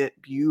 explained it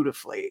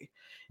beautifully,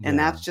 and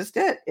Yeah. that's just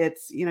it.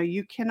 It's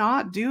you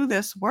cannot do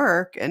this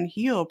work and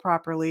heal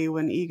properly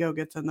when ego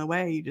gets in the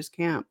way. You just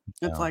can't.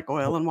 It's No. like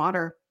oil and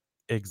water.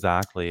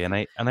 Exactly, and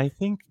I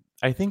think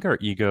our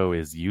ego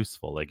is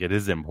useful, like, it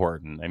is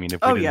important. I mean,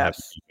 if we Oh didn't have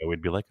an yes. ego,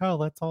 we'd be like, "Oh,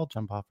 let's all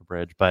jump off a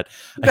bridge," but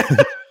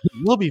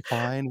we'll be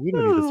fine, we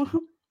don't need to Oh,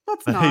 swim.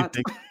 let's But I not.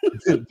 think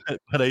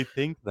but I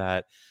think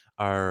that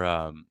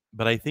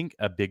but I think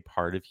a big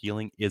part of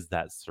healing is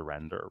that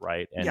surrender,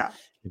 right? And Yeah,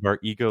 if our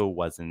ego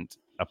wasn't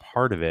a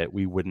part of it,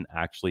 we wouldn't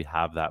actually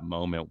have that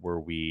moment where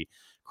we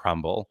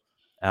crumble.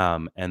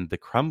 And the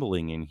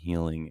crumbling and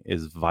healing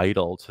is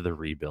vital to the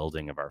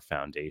rebuilding of our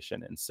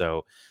foundation. And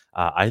so,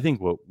 I think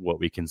what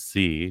we can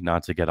see,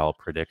 not to get all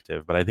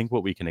predictive, but I think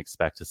what we can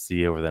expect to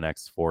see over the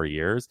next 4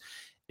 years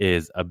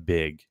is a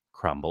big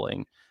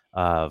crumbling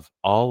of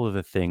all of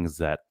the things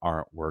that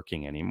aren't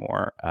working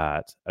anymore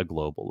at a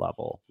global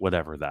level,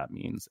 whatever that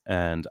means.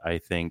 And I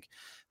think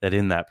that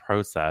in that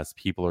process,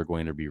 people are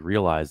going to be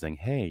realizing,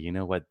 hey, you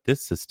know what?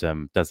 This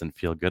system doesn't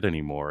feel good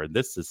anymore.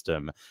 This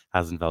system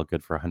hasn't felt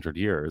good for 100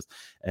 years,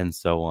 and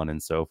so on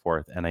and so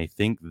forth. And I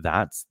think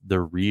that's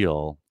the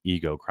real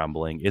ego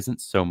crumbling,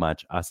 isn't so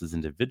much us as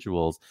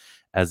individuals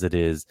as it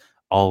is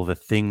all the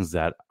things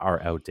that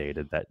are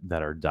outdated,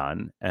 that are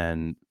done.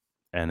 And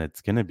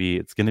it's gonna be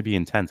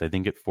intense. I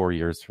think at 4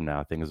 years from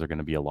now, things are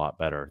gonna be a lot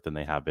better than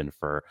they have been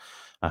for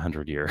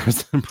 100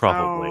 years, Oh,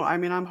 probably. I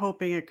mean, I'm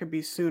hoping it could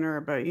be sooner,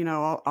 but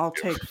I'll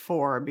take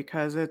 4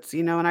 because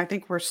and I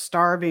think we're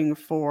starving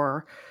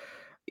for,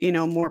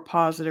 more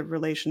positive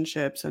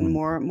relationships and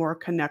Mm, more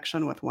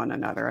connection with one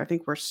another. I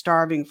think we're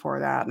starving for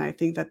that, and I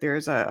think that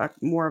there's a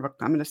more of a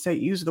I'm going to say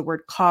use the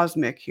word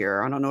cosmic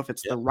here. I don't know if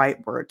it's the yeah.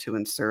 right word to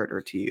insert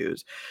or to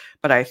use,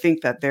 but I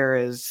think that there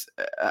is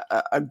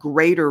a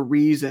greater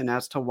reason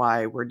as to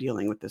why we're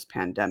dealing with this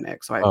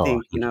pandemic. So I Oh,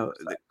 think, 100%.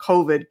 the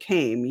COVID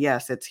came.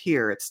 Yes, it's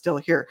here. It's still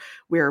here.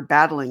 We're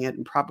battling it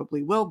and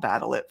probably will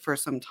battle it for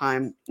some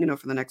time,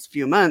 for the next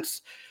few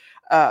months.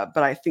 But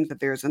I think that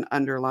there's an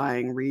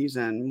underlying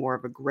reason, more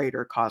of a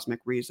greater cosmic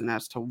reason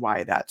as to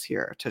why that's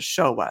here to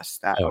show us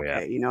that, Oh, yeah.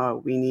 okay,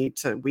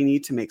 we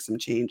need to make some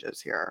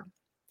changes here.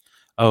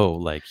 Oh,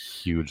 like,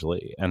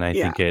 hugely, and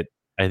Yeah,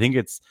 I think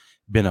it's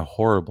been a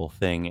horrible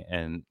thing.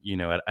 And,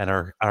 at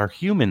our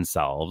human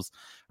selves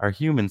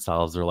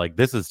are like,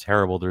 "This is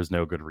terrible, there's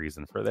no good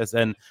reason for this,"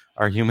 and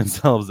our human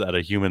selves at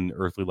a human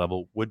earthly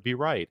level would be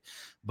right.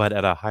 But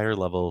at a higher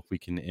level, if we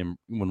can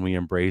when we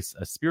embrace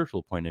a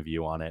spiritual point of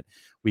view on it,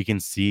 we can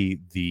see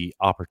the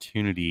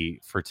opportunity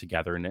for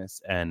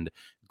togetherness and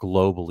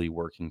globally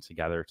working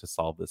together to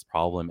solve this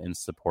problem and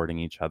supporting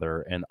each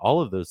other, and all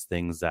of those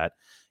things that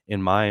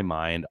in my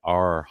mind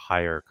are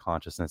higher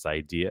consciousness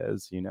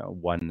ideas,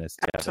 oneness,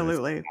 togetherness,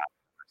 absolutely.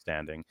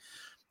 understanding.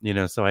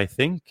 So I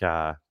think,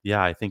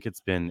 yeah, I think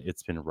it's been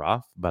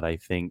rough, but I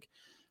think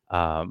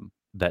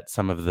that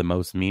some of the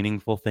most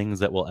meaningful things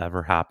that will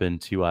ever happen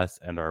to us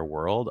and our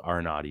world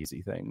are not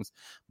easy things,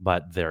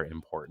 but they're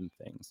important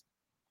things.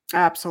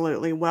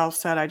 Absolutely. Well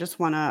said. I just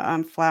want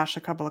to flash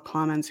a couple of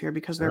comments here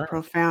because they're Sure.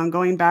 profound.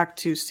 Going back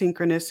to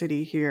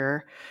synchronicity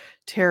here,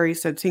 Terry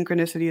said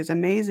synchronicity is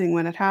amazing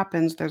when it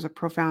happens. There's a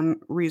profound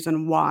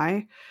reason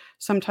why.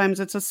 Sometimes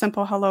it's a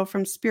simple hello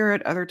from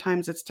spirit, other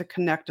times it's to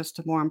connect us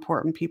to more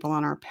important people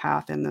on our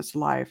path in this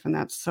life. And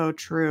that's so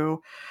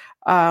true.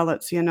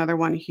 Let's see another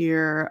one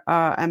here.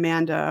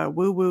 Amanda,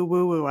 woo woo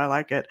woo woo. I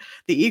like it.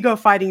 The ego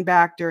fighting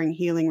back during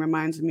healing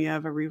reminds me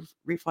of a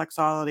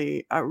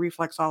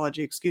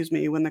reflexology. Excuse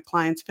me, when the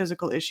client's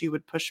physical issue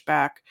would push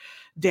back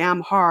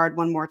damn hard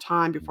one more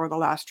time before the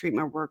last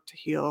treatment worked to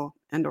heal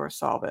and or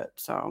solve it.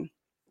 So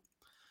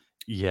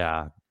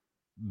Yeah,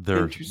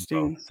 they're both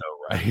interesting. so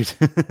right.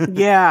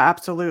 Yeah,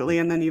 absolutely.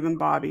 And then even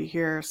Bobby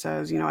here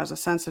says, as a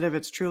sensitive,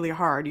 it's truly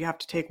hard. You have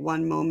to take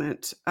one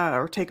moment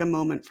or take a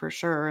moment for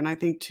sure. And I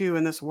think, too,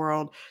 in this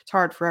world, it's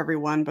hard for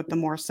everyone, but the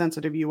more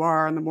sensitive you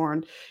are and the more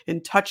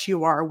in touch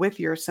you are with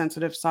your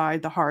sensitive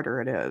side, the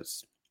harder it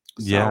is.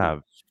 So, Yeah,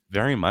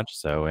 very much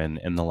so. And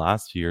the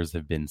last few years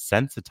have been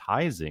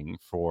sensitizing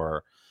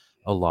for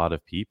a lot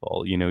of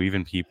people.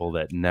 Even people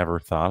that never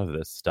thought of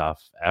this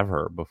stuff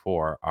ever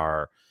before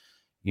are,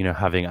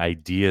 having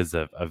ideas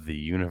of the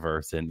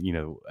universe and,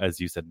 as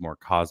you said, more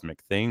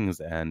cosmic things.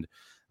 And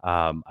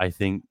I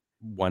think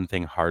one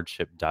thing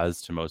hardship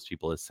does to most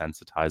people is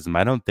sensitize them.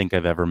 I don't think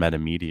I've ever met a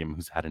medium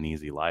who's had an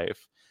easy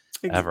life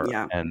ever.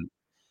 yeah.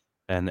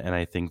 And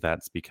I think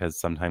that's because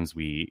sometimes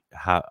we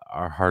have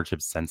our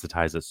hardships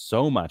sensitize us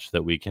so much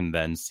that we can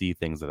then see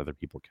things that other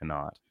people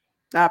cannot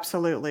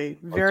Absolutely.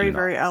 or Very, do not.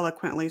 very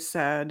eloquently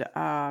said.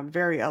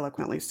 Very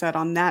eloquently said.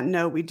 On that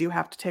note, we do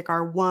have to take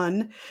our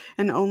one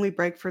and only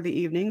break for the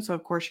evening. So,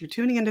 of course, you're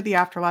tuning into the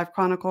Afterlife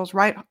Chronicles,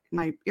 right?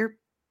 My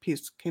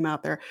earpiece came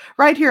out there,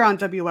 right here on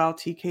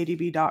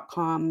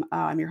WLTKDB.com.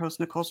 I'm your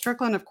host, Nicole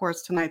Strickland. Of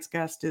course, tonight's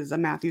guest is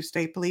Matthew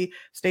Stapley.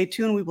 Stay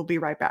tuned. We will be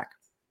right back.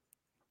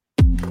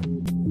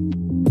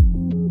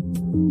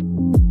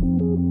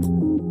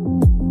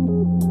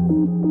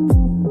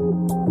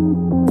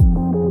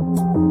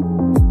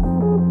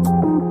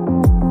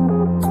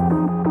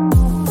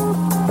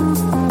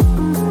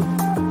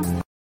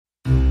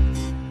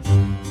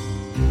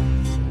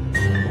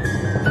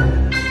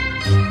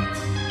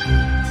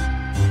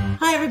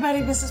 Hi,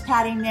 everybody. This is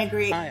Patty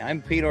Negri. Hi,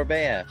 I'm Pete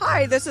Orbea.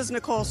 Hi, this is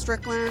Nicole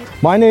Strickland.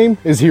 My name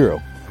is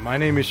Hero. My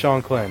name is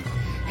Sean Clem.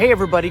 Hey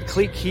everybody,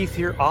 Cleet Keith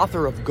here,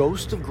 author of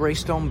Ghost of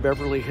Greystone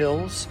Beverly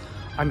Hills.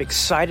 I'm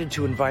excited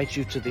to invite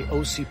you to the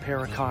OC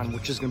Paracon,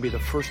 which is going to be the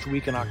first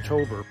week in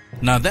October.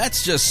 Now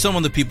that's just some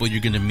of the people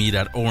you're going to meet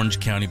at Orange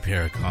County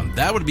Paracon.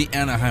 That would be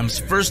Anaheim's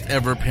first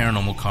ever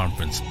paranormal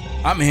conference.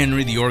 I'm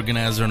Henry, the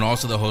organizer and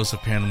also the host of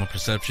Paranormal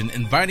Perception,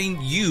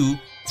 inviting you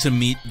to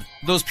meet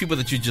those people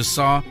that you just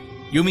saw.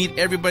 You'll meet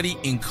everybody,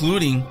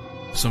 including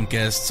some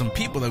guests, some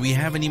people that we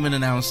haven't even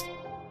announced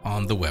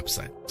on the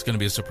website. It's going to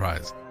be a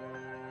surprise.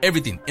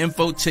 Everything,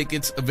 info,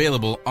 tickets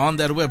available on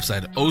that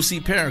website,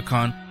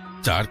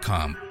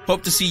 ocparacon.com.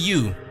 Hope to see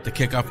you to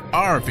kick off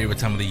our favorite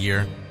time of the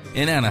year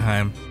in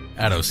Anaheim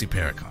at OC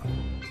Paracon.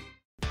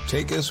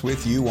 Take us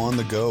with you on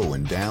the go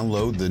and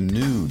download the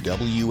new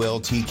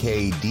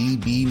WLTK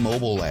DB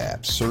mobile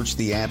app. Search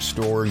the App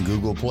Store and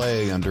Google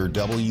Play under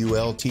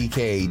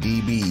WLTK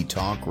DB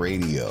Talk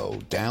Radio.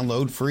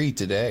 Download free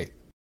today.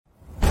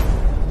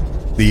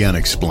 The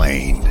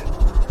unexplained.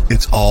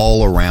 It's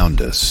all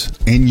around us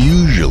and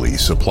usually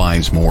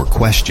supplies more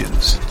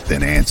questions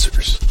than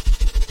answers.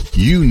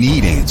 You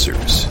need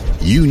answers.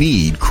 You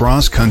need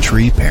Cross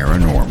Country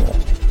Paranormal.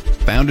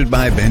 Founded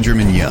by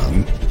Benjamin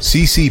Young,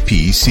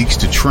 CCP seeks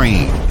to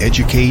train,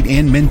 educate,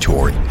 and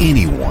mentor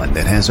anyone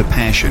that has a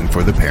passion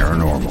for the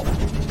paranormal.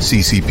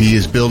 CCP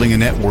is building a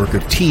network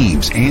of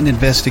teams and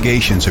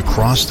investigations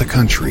across the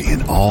country,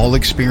 and all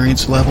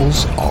experience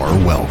levels are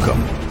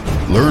welcome.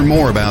 Learn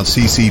more about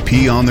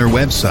CCP on their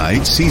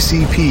website,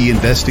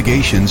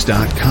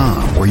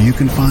 ccpinvestigations.com, where you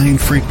can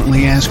find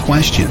frequently asked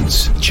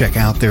questions, check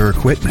out their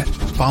equipment,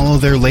 follow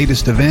their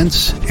latest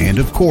events, and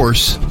of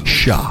course,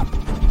 shop.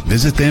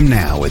 Visit them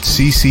now at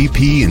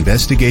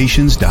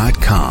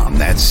ccpinvestigations.com.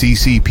 That's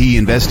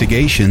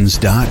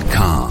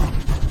ccpinvestigations.com.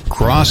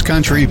 Cross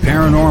Country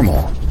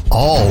Paranormal.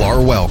 All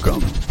are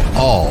welcome.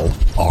 All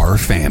are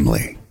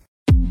family.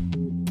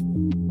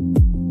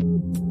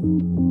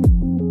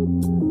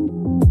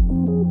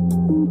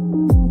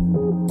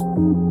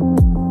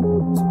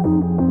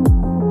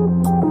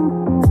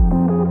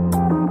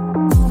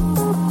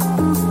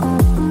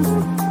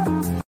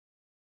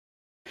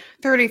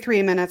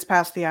 "33 minutes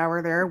past the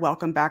hour there.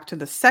 Welcome back to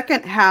the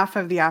second half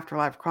of the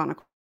Afterlife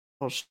Chronicles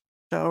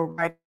show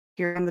right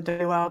here on the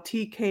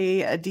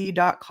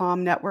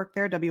WLTKD.com network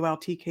there,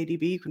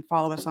 WLTKDB. You can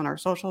follow us on our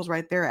socials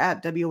right there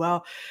at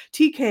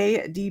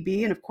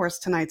WLTKDB. And of course,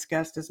 tonight's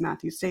guest is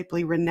Matthew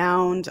Stapley,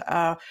 renowned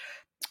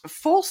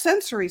full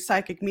sensory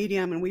psychic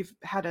medium, and we've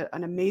had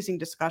an amazing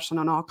discussion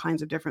on all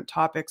kinds of different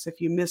topics.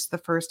 If you missed the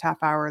first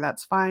half hour,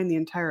 that's fine. The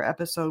entire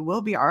episode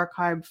will be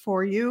archived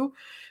for you.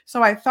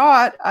 So I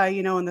thought,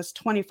 in this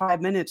 25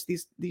 minutes,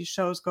 these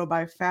shows go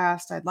by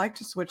fast. I'd like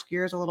to switch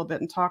gears a little bit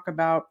and talk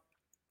about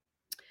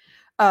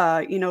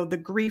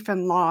the grief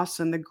and loss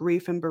and the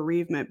grief and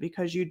bereavement,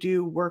 because you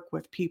do work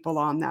with people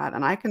on that.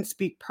 And I can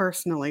speak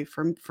personally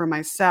for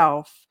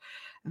myself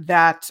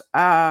that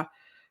uh,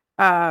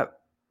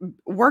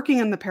 working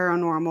in the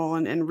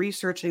paranormal and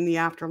researching the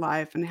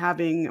afterlife and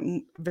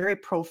having very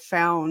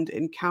profound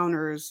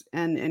encounters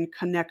and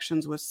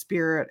connections with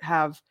spirit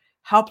have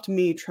helped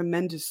me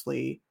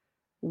tremendously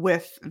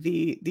with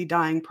the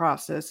dying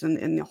process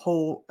and the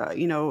whole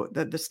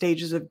the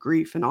stages of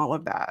grief and all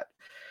of that.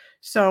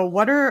 So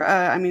what are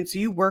so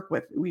you work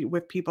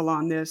with people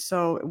on this.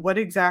 So what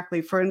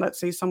exactly, for, let's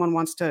say someone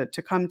wants to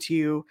come to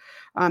you,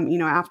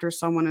 after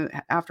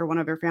one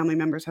of their family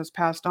members has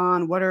passed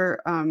on, what are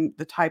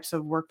the types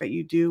of work that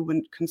you do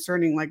when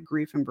concerning like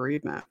grief and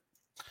bereavement?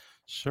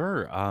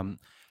 Sure.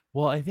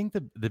 Well, I think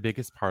the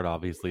biggest part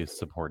obviously is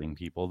supporting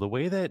people. The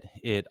way that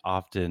I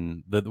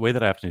often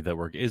do that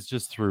work is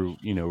just through,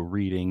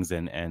 readings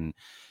and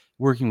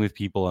working with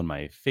people on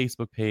my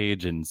Facebook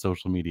page and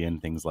social media and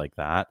things like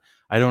that.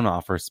 I don't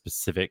offer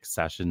specific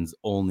sessions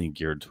only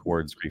geared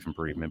towards grief and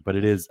bereavement, but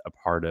it is a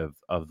part of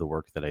the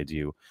work that I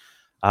do.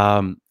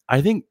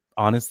 I think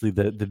honestly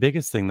the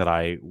biggest thing that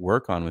I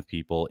work on with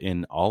people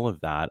in all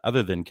of that,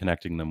 other than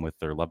connecting them with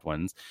their loved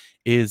ones,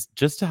 is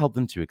just to help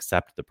them to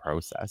accept the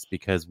process.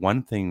 Because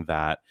one thing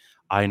that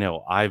I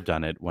know I've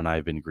done it when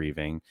I've been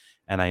grieving,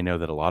 and I know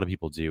that a lot of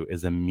people do,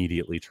 is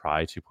immediately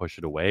try to push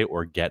it away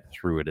or get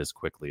through it as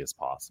quickly as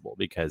possible.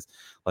 Because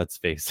let's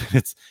face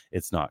it,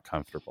 it's not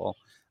comfortable.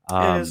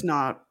 It is Um,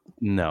 not.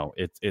 no,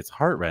 it's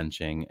heart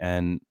wrenching,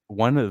 and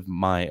one of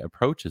my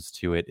approaches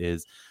to it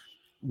is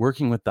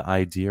working with the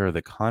idea or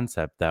the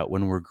concept that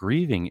when we're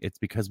grieving, it's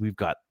because we've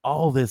got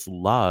all this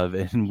love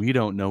and we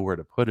don't know where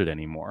to put it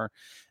anymore.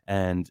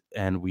 And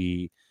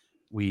we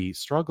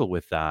struggle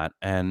with that.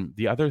 And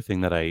the other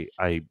thing that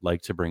I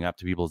like to bring up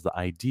to people is the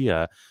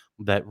idea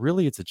that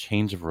really it's a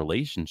change of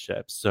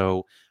relationship.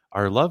 So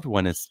our loved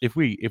one is, if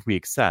we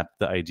accept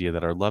the idea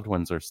that our loved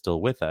ones are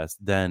still with us,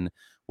 then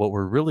what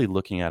we're really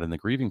looking at in the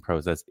grieving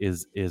process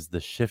is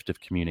the shift of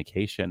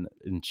communication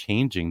and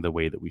changing the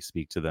way that we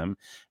speak to them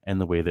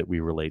and the way that we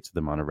relate to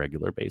them on a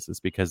regular basis,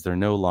 because they're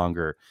no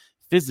longer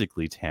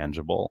physically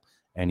tangible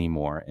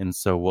anymore. And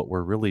so what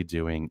we're really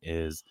doing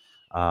is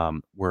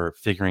we're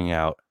figuring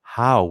out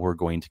how we're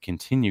going to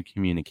continue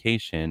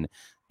communication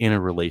in a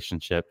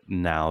relationship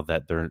now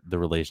that the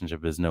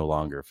relationship is no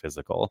longer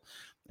physical.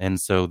 And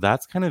so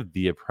that's kind of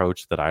the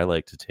approach that I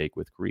like to take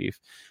with grief,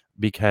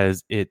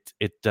 because it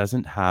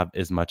doesn't have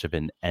as much of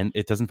an end.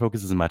 It doesn't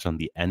focus as much on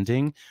the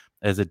ending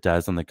as it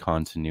does on the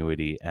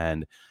continuity.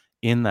 And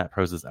in that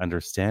process,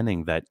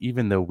 understanding that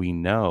even though we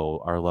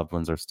know our loved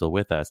ones are still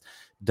with us,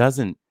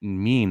 doesn't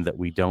mean that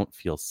we don't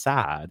feel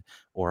sad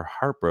or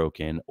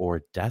heartbroken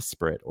or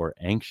desperate or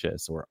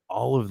anxious or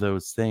all of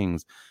those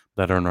things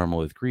that are normal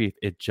with grief.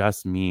 It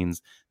just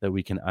means that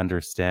we can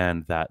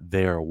understand that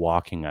they're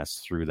walking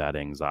us through that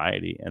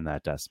anxiety and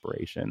that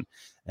desperation.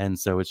 And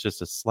so it's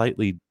just a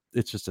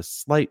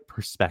slight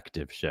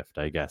perspective shift,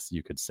 I guess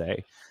you could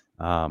say.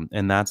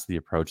 And that's the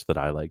approach that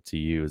I like to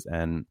use.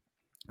 And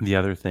the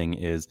other thing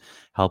is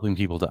helping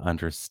people to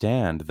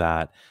understand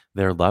that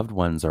their loved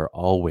ones are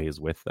always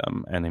with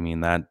them. And I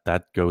mean,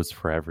 that goes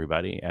for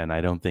everybody. And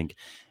I don't think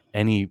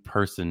any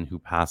person who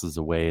passes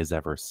away is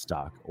ever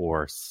stuck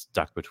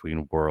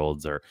between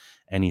worlds or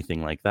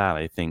anything like that.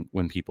 I think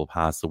when people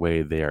pass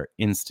away, they are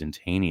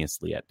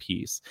instantaneously at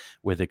peace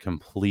with a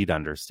complete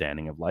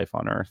understanding of life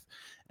on earth.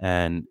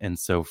 And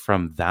so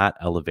from that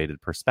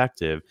elevated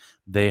perspective,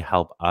 they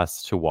help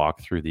us to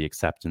walk through the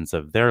acceptance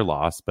of their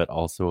loss, but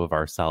also of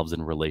ourselves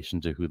in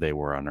relation to who they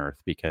were on earth.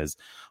 Because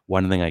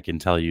one thing I can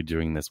tell you,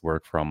 doing this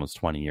work for almost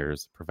 20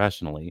 years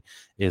professionally,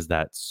 is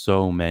that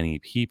so many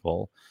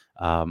people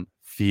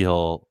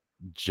feel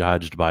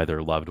judged by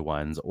their loved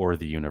ones or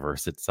the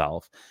universe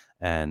itself.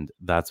 And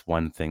that's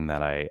one thing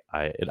that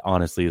it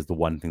honestly is the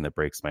one thing that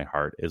breaks my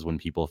heart, is when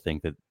people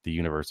think that the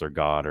universe or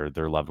God or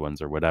their loved ones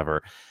or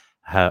whatever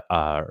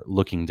are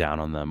looking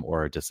down on them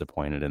or are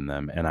disappointed in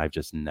them. And I've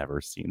just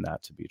never seen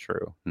that to be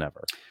true.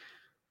 Never.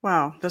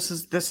 Wow, this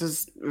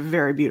is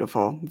very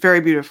beautiful, very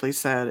beautifully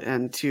said.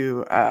 And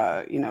to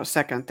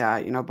second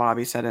that,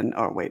 Bobby said, and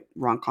oh wait,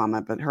 wrong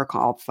comment, but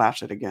I'll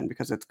flash it again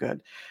because it's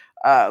good.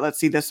 Let's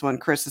see this one.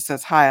 Chris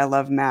says, "Hi, I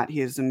love Matt.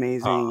 He is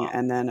amazing." Aw.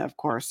 And then, of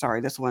course, sorry,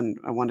 this one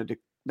I wanted to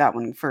that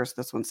one first,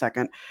 this one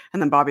second.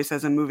 And then Bobby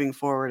says, "And moving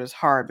forward is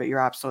hard, but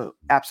you're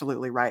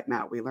absolutely right,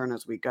 Matt. We learn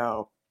as we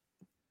go."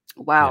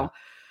 Yeah. Wow.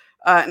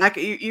 And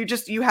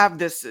you have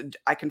this,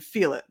 I can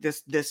feel it,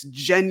 this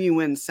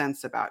genuine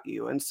sense about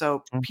you. And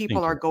so Oh,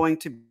 people thank are you. going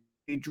to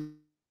be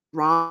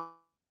drawn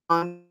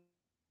to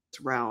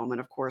this realm, and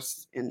of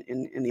course in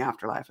the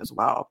afterlife as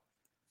well.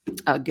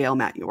 Gail,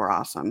 Matt, you were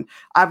awesome.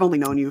 I've only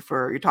known you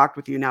talked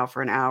with you now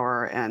for an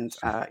hour, and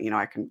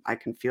I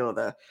can feel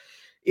the,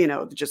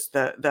 just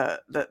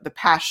the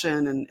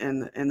passion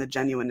and the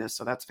genuineness.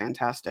 So that's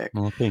fantastic.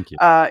 Well, thank you.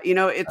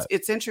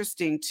 It's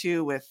interesting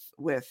too with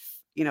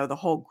the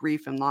whole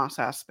grief and loss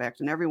aspect,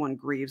 and everyone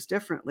grieves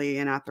differently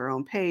and at their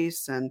own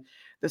pace, and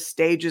the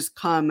stages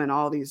come in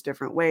all these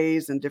different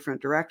ways and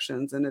different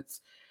directions, and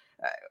it's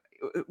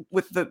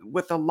with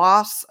the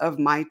loss of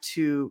my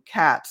two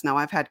cats. Now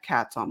I've had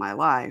cats all my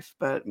life,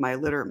 but my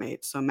litter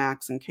mates, so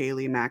Max and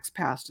Kaylee. Max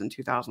passed in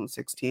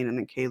 2016, and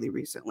then Kaylee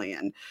recently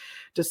in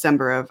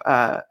December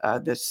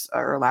of this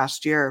or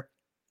last year.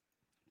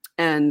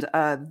 And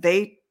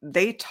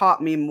they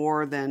taught me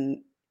more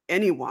than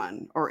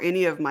anyone or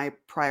any of my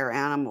prior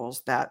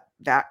animals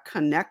that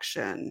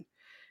connection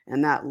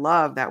and that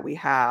love that we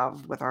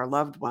have with our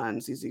loved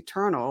ones is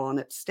eternal, and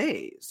it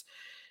stays.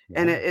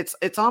 And Yeah.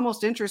 it's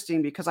almost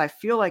interesting because I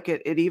feel like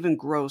it even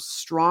grows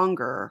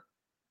stronger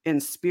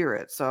in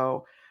spirit.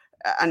 So,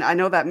 and I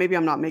know that maybe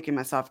I'm not making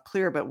myself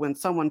clear, but when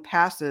someone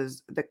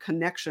passes, the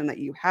connection that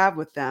you have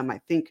with them, I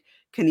think,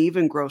 can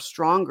even grow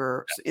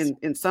stronger Yes.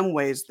 in some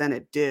ways than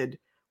it did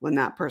when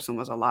that person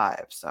was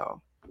alive.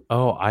 So,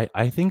 Oh,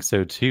 I think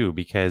so too,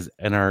 because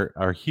in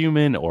our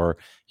human or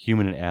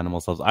human and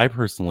animal selves, I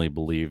personally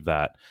believe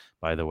that,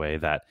 by the way,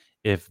 that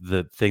if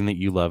the thing that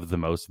you love the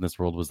most in this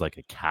world was like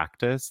a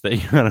cactus that you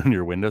had on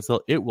your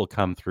windowsill, it will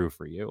come through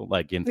for you,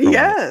 like in from on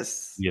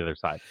yes, the other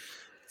side.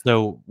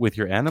 So with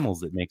your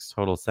animals, it makes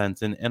total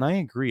sense. And I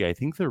agree. I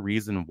think the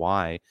reason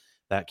why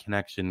that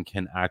connection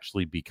can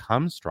actually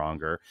become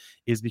stronger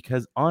is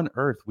because on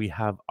Earth we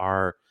have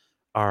our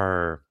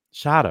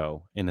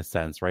shadow in a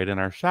sense, right? And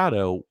our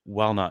shadow,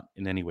 while not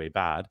in any way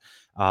bad,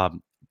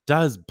 um,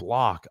 does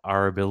block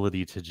our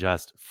ability to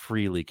just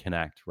freely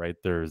connect, right?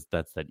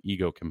 That's that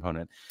ego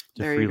component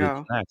to there you freely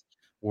go. connect.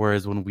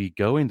 Whereas when we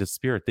go into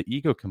spirit, the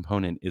ego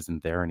component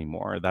isn't there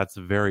anymore. That's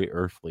a very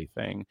earthly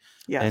thing.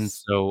 And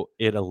Yes, so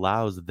it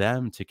allows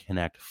them to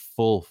connect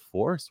full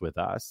force with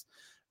us,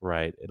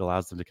 right? It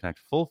allows them to connect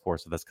full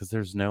force with us because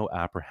there's no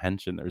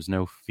apprehension, there's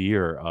no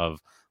fear of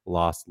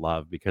lost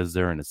love because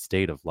they're in a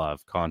state of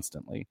love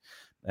constantly.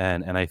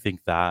 And I think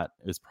that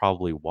is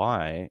probably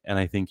why. And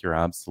I think you're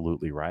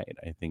absolutely right.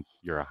 I think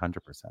you're 100%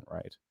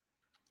 right.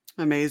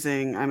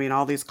 amazing. I mean,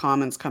 all these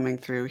comments coming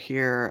through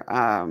here.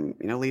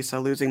 Lisa,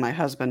 losing my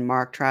husband,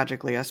 Mark,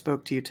 tragically. I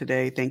spoke to you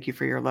today. Thank you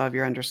for your love,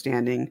 your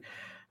understanding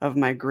of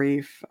my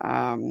grief.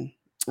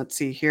 Let's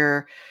see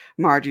here.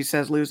 Margie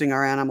says, losing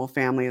our animal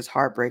family is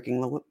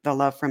heartbreaking. The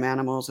love from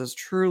animals is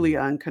truly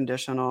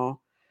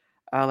unconditional.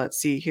 Let's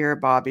see here,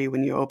 Bobby,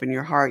 when you open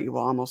your heart, you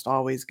will almost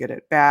always get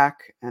it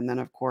back. And then,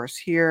 of course,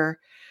 here,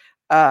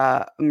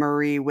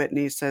 Marie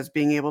Whitney says,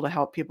 being able to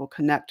help people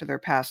connect to their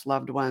past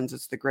loved ones,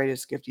 it's the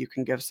greatest gift you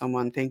can give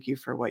someone. Thank you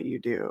for what you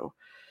do.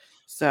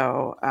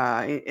 So,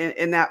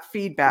 and that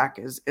feedback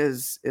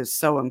is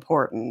so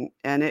important.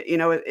 And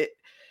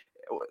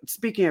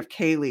speaking of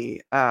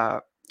Kaylee,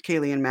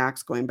 Kaylee and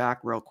Max, going back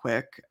real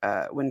quick,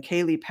 when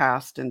Kaylee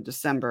passed in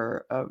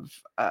December of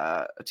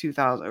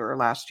 2000, or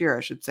last year,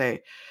 I should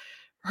say,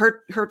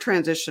 her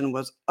transition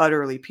was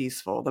utterly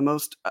peaceful, the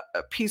most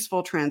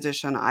peaceful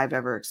transition I've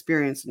ever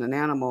experienced in an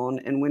animal.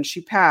 And when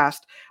she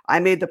passed, I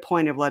made the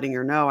point of letting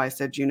her know. I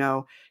said,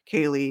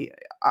 Kaylee,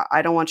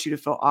 I don't want you to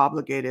feel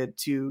obligated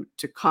to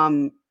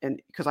come,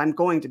 and because I'm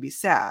going to be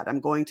sad, I'm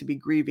going to be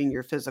grieving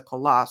your physical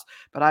loss,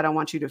 but I don't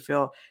want you to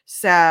feel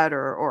sad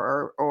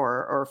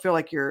or feel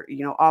like you're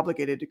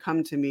obligated to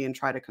come to me and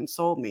try to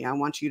console me. I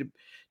want you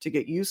to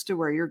get used to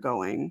where you're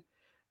going,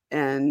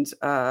 and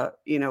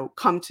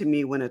come to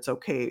me when it's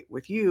okay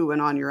with you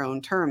and on your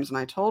own terms. And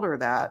I told her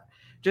that,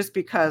 just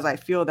because I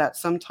feel that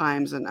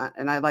sometimes, and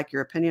I like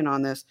your opinion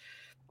on this,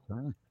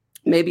 Sure.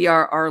 maybe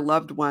our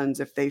loved ones,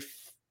 if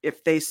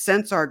they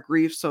sense our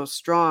grief so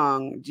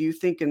strong, do you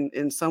think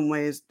in some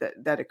ways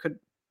that it could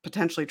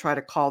potentially try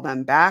to call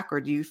them back?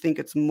 Or do you think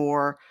it's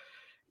more,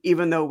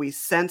 even though we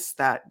sense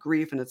that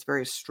grief and it's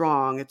very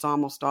strong, it's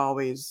almost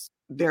always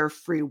their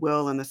free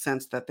will, in the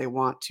sense that they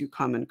want to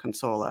come and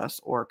console us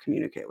or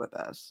communicate with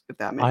us, if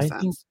that makes I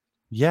think, sense?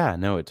 yeah,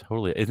 no, it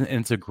totally, and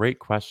it's a great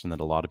question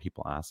that a lot of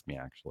people ask me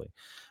actually.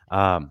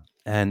 And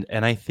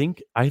I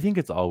think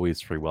it's always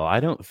free will. I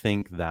don't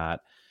think that,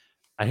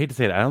 I hate to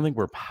say it, I don't think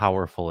we're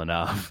powerful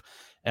enough,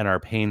 and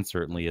our pain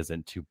certainly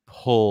isn't to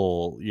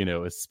pull,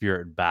 a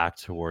spirit back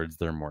towards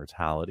their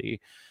mortality.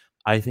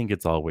 I think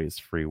it's always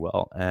free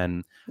will.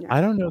 And Yeah. I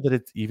don't know that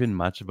it's even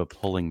much of a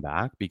pulling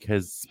back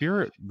because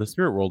the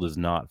spirit world is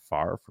not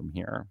far from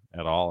here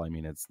at all. I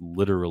mean, it's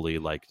literally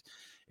like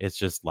it's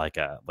just like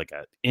a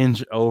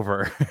inch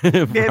over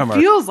It from our,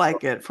 feels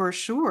like it for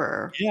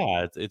sure.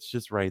 yeah, it's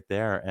just right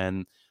there.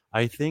 And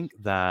I think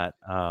that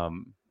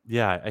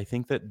yeah, I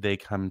think that they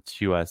come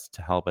to us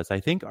to help us. I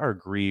think our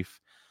grief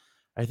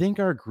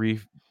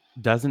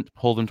doesn't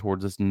pull them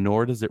towards us,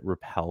 nor does it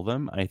repel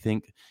them. I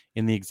think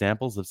in the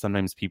examples of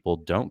sometimes people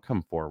don't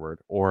come forward,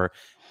 or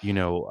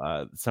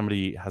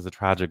somebody has a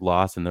tragic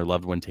loss and their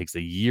loved one takes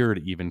a year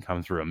to even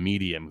come through a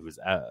medium who's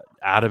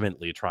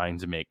adamantly trying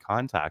to make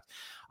contact.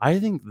 I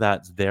think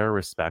that's their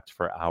respect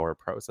for our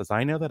process.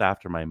 I know that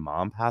after my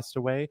mom passed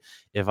away,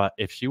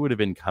 if she would have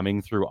been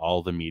coming through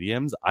all the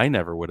mediums, I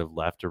never would have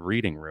left a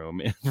reading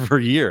room for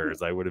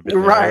years. I would have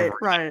been there every Right,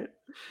 right.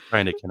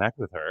 trying to connect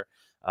with her.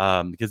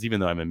 Because even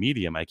though I'm a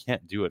medium, I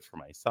can't do it for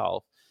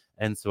myself.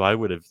 And so I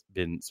would have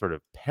been sort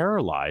of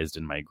paralyzed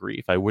in my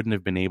grief. I wouldn't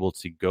have been able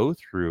to go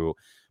through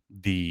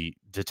the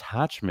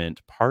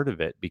detachment part of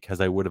it, because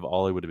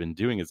all I would have been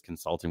doing is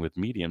consulting with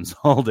mediums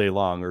all day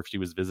long. Or if she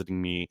was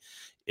visiting me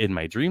in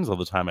my dreams all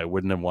the time, I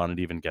wouldn't have wanted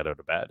to even get out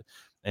of bed.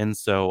 And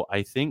so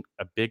I think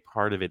a big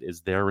part of it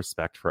is their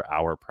respect for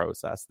our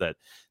process, that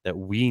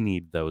we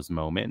need those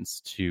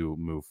moments to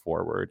move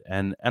forward.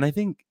 And I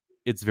think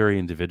it's very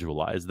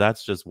individualized.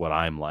 That's just what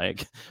I'm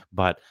like.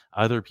 But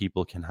other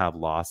people can have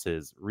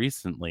losses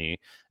recently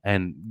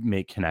and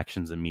make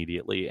connections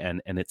immediately,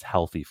 and it's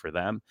healthy for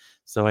them.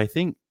 So I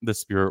think the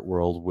spirit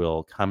world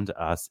will come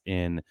to us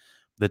in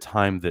the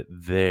time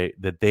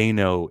that they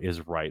know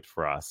is right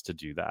for us to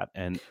do that.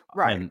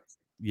 Right. And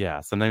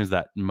yeah, sometimes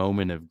that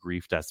moment of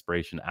grief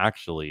desperation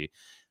actually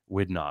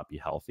would not be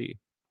healthy.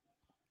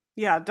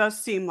 Yeah, it does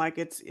seem like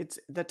it's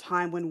the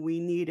time when we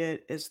need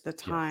it is the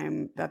Yes.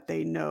 time that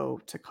they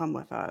know to come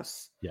with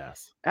us.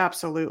 Yes.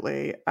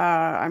 Absolutely.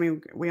 I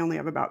mean, we only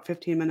have about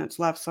 15 minutes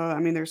left, so I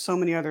mean, there's so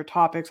many other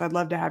topics. I'd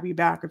love to have you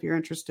back if you're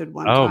interested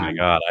one Oh my time.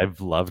 God, I've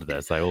loved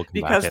this. I will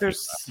come back Because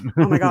there's oh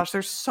my anytime. gosh,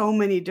 there's so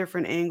many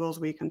different angles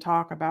we can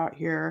talk about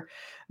here.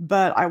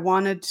 But I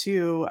wanted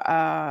to,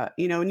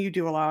 and you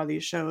do a lot of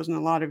these shows, and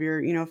a lot of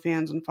your,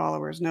 fans and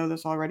followers know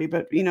this already,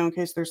 but, in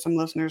case there's some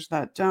listeners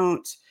that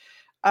don't,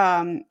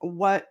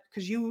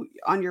 because you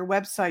on your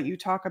website you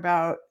talk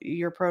about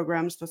your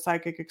programs, the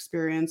psychic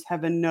experience,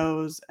 heaven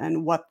knows,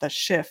 and what the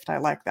shift. I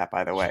like that,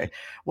 by the way.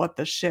 What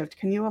the shift.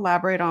 Can you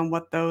elaborate on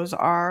what those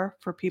are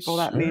for people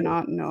that may Sure.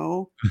 not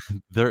know?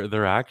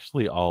 They're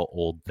actually all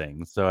old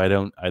things, so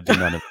none of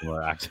them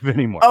are active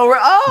anymore.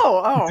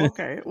 Oh,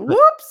 okay.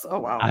 Whoops. Oh,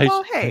 wow. I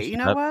Well, should I hey, you should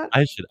know up what?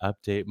 I should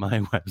update my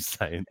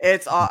website.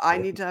 It's all I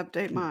need to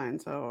update mine,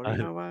 so you I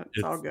know what?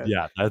 It's all it's good.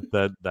 yeah,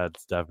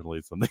 that's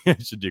definitely something I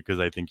should do, because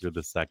I think you're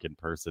the second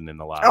person in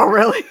the Oh, last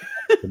really?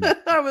 to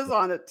mention I was it.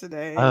 on it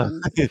today, Uh,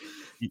 and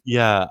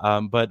yeah,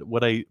 but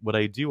what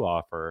I do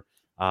offer,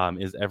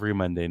 is every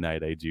Monday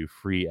night I do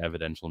free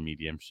evidential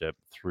mediumship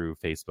through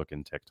Facebook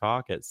and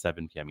TikTok at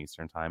 7 p.m.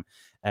 Eastern time,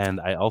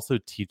 and I also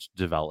teach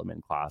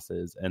development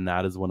classes, and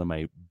that is one of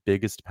my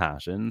biggest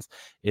passions,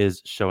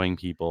 is showing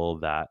people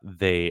that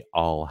they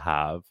all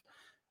have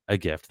a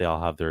gift. They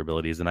all have their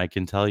abilities. And I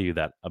can tell you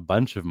that a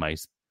bunch of my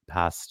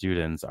past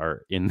students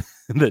are in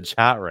the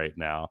chat right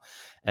now,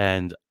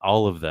 and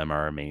all of them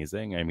are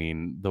amazing. I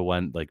mean, the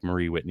one like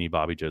Marie Whitney,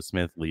 Bobby Joe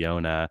Smith,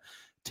 Leona,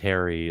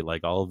 Terry,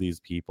 like all of these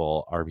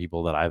people are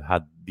people that I've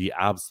had the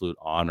absolute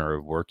honor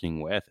of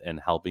working with and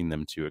helping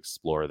them to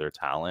explore their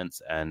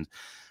talents. And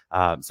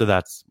so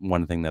that's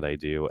one thing that I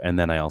do. And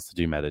then I also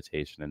do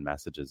meditation and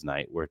messages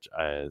night, which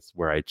is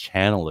where I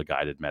channel a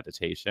guided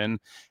meditation,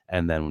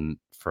 and then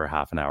for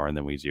half an hour, and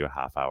then we do a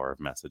half hour of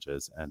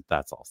messages. And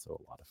that's also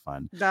a lot of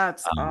fun.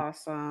 that's Um,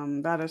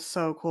 awesome. That is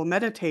so cool.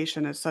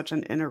 Meditation is such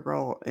an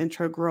integral,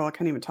 I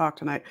can't even talk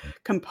tonight,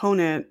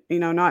 component,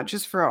 not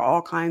just for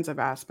all kinds of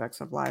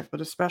aspects of life, but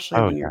especially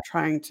oh, when you're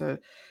trying to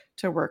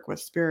work with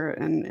spirit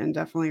and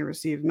definitely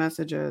receive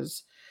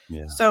messages.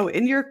 yeah. So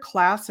in your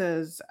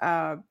classes,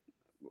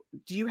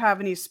 do you have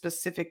any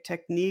specific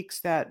techniques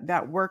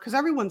that work? Because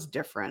everyone's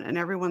different and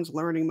everyone's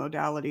learning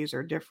modalities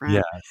are different.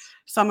 Yes.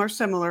 Some are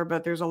similar,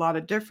 but there's a lot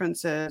of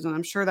differences, and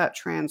I'm sure that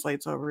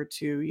translates over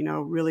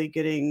to really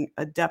getting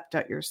adept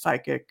at your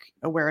psychic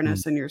Mm.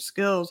 awareness and your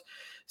skills.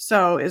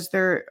 So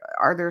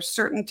are there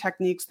certain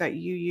techniques that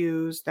you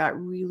use that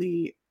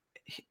really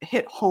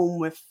hit home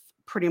with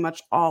pretty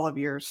much all of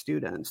your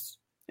students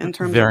in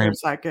terms of Very their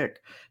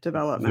psychic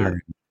development?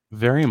 Very,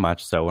 very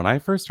much so. When I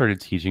first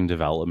started teaching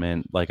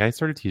development, like I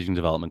started teaching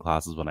development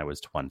classes when I was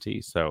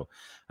 20. So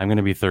I'm going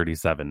to be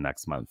 37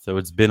 next month. So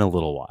it's been a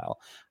little while.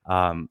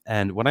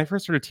 And when I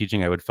first started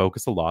teaching, I would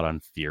focus a lot on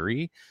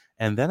theory.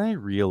 And then I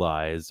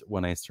realized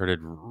when I started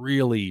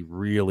really,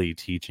 really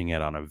teaching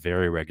it on a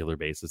very regular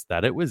basis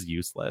that it was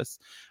useless.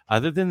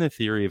 Other than the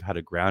theory of how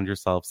to ground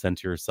yourself,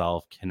 center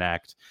yourself,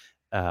 connect,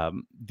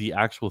 the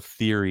actual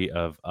theory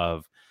of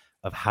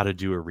how to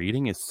do a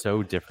reading is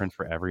so different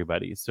for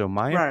everybody. So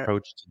my Right.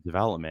 approach to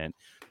development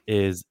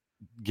is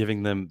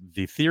giving them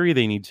the theory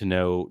they need to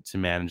know to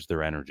manage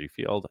their energy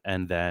field.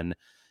 And then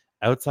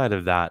outside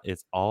of that,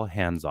 it's all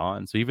hands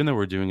on. So even though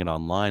we're doing it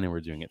online and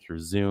we're doing it through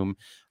Zoom,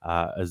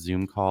 a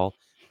Zoom call,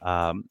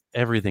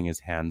 everything is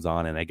hands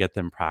on, and I get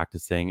them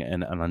practicing.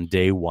 And on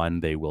day one,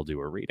 they will do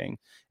a reading.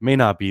 It may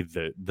not be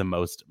the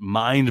most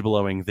mind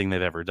blowing thing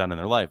they've ever done in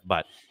their life,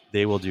 but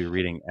they will do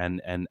reading,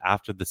 and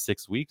after the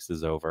 6 weeks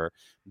is over,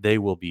 they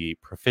will be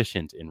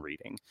proficient in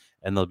reading,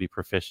 and they'll be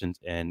proficient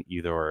in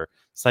either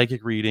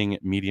psychic reading,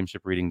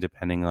 mediumship reading,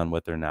 depending on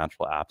what their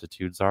natural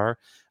aptitudes are.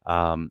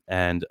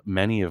 And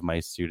many of my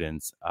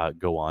students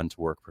go on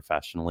to work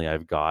professionally.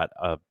 I've got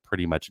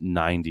pretty much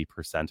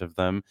 90% of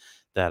them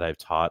that I've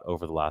taught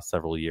over the last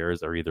several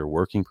years are either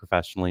working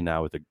professionally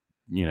now with a,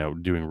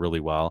 doing really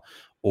well,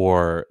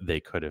 or they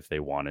could if they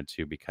wanted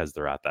to, because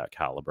they're at that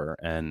caliber.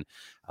 And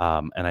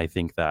I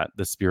think that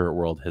the spirit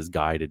world has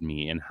guided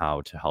me in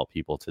how to help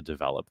people to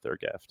develop their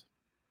gift.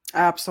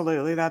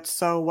 Absolutely, that's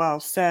so well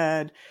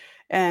said.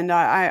 And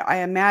I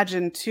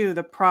imagine too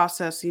the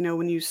process,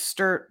 when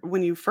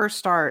you first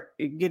start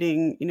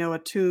getting,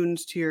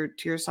 attuned to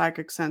your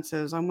psychic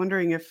senses. I'm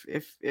wondering if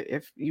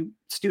you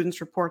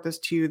students report this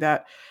to you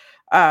that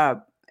uh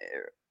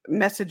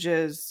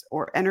messages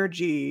or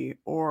energy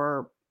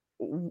or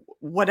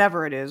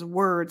whatever it is,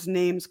 words,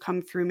 names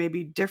come through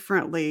maybe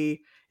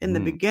differently in the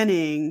Mhm.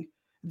 beginning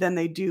than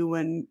they do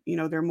when,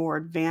 they're more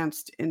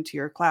advanced into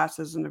your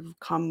classes and have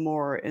come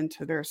more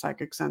into their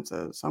psychic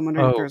senses. So I'm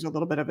wondering if Oh, there's a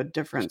little bit of a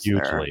difference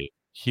there. hugely,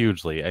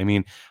 hugely. I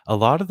mean, a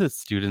lot of the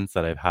students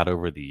that I've had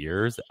over the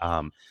years,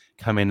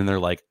 come in and they're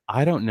like,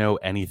 "I don't know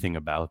anything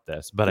about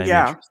this, but I'm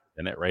Yeah, interested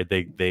in it," right?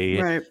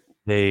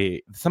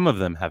 right. Some of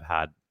them have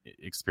had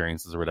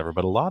experiences or whatever,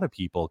 but a lot of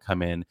people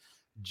come in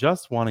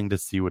just wanting to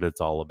see what it's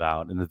all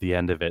about, and at the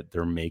end of it,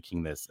 they're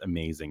making this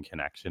amazing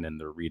connection, and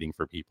they're reading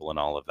for people and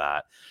all of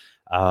that.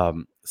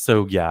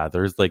 So yeah,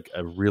 there's like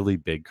a really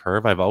big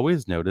curve. I've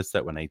always noticed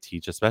that when I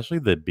teach, especially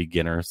the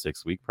beginner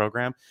 6 week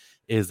program,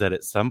 is that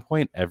at some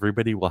point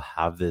everybody will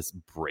have this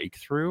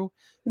breakthrough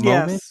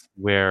moment Yes.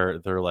 where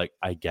they're like,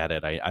 I get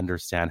it. I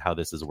understand how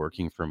this is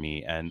working for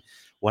me. And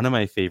one of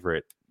my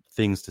favorite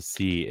things to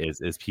see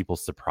is people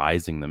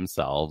surprising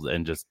themselves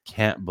and just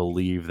can't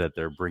believe that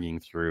they're bringing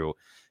through,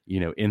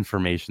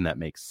 information that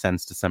makes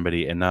sense to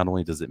somebody. And not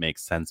only does it make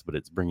sense, but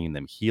it's bringing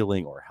them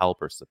healing or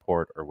help or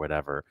support or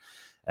whatever.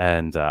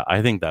 And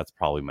I think that's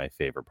probably my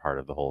favorite part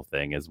of the whole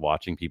thing, is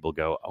watching people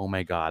go, "Oh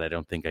my God, I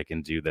don't think I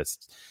can do this."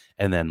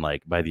 And then,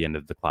 like, by the end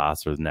of the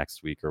class or the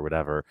next week or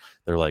whatever,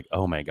 they're like,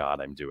 "Oh my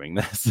God, I'm doing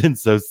this." And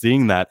so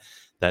seeing that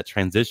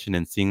transition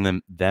and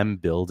seeing them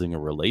building a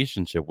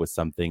relationship with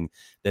something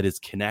that is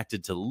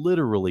connected to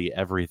literally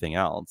everything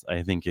else,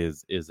 I think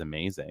is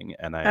amazing.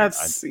 And I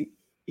That's uh,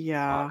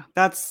 yeah,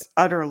 that's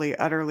utterly,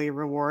 utterly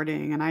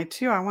rewarding. And I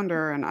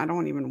wonder, and I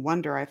don't even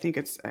wonder, I think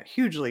it's a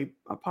hugely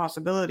a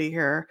possibility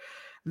here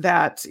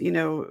that,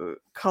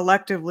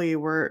 collectively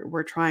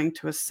we're trying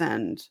to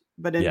ascend,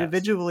 but yes.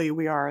 individually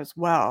we are as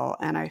well.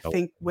 And I Oh,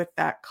 think with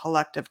that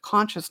collective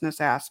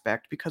consciousness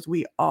aspect, because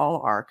we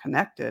all are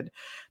connected,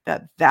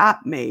 that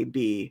may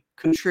be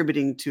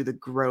contributing to the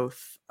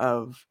growth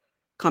of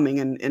coming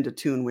into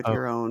tune with oh,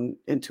 your own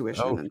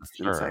intuition oh, and, for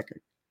and sure.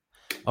 psychic.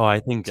 Oh,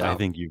 I think So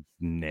you've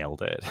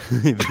nailed it. I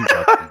think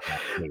that's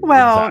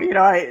well, exactly.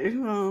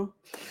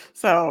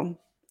 so,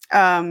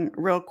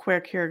 real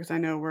quick here, because I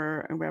know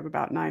we have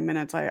about 9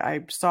 minutes.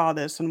 I saw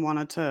this and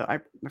wanted to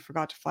I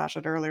forgot to flash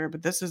it earlier,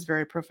 but this is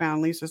very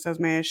profound. Lisa says,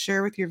 "May I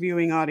share with your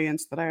viewing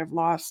audience that I have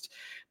lost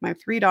my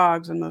 3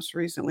 dogs and most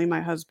recently my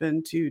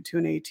husband to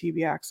an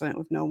ATV accident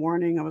with no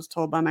warning. I was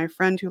told by my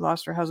friend who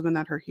lost her husband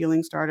that her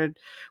healing started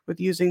with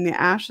using the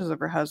ashes of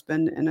her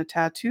husband in a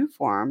tattoo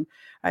form.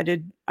 I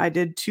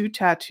did 2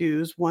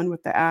 tattoos, one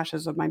with the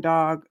ashes of my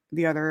dog,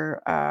 the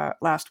other,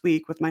 last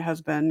week with my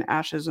husband,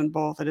 ashes in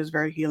both. It is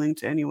very healing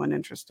to anyone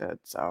interested."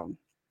 So,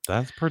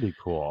 That's pretty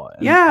cool,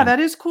 yeah, and that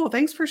is cool.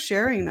 Thanks for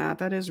sharing that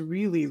that. That is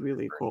really, is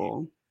really great.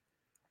 cool.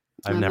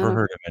 I've And never then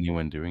heard of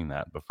anyone doing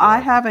that I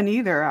before. haven't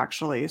either,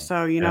 actually.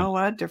 So, you Yeah. know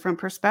what? Different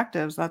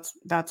perspectives.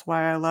 That's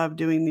why I love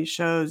doing these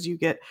shows. You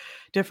get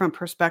different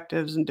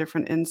perspectives and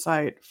different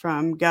insight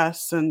from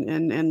guests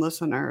and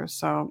listeners.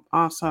 So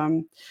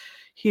awesome.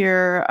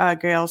 Here,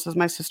 Gail says,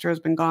 "My sister has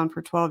been gone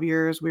for 12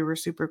 years. We were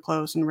super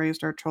close and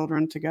raised our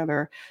children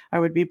together. I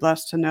would be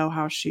blessed to know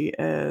how she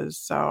is."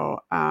 So,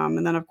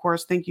 and then, of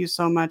course, thank you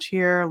so much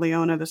here,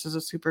 Leona. This is a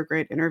super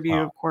great interview.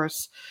 Oh, Of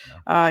course,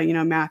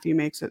 yeah. Matthew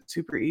makes it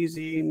super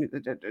easy.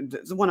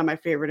 It's one of my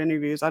favorite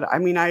interviews. I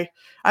mean, I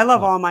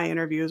love Oh, all my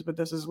interviews, but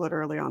this is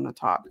literally on the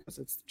top because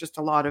it's just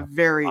a lot of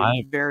very,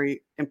 I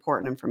very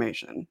important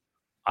information.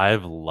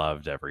 I've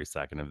loved every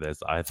second of this.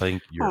 I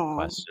think your Oh,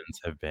 questions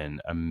have been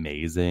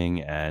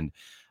amazing, and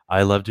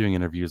I love doing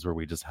interviews where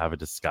we just have a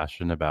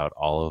discussion about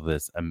all of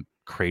this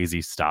crazy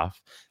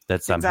stuff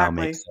that somehow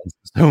exactly. makes sense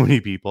to so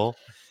many people,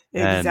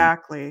 and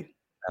Exactly.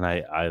 and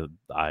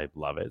I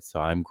love it.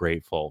 So I'm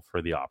grateful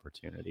for the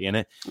opportunity.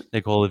 And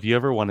Nicole, if you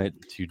ever wanted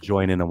to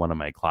join in on one of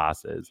my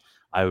classes,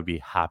 I would be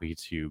happy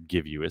to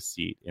give you a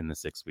seat in the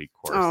 6 week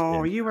course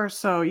Oh, in you are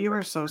so for your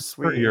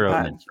sweet. own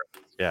That interest.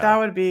 Yeah.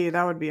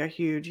 that would be a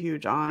huge,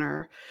 huge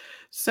honor.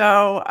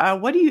 So,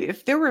 what do you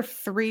if there were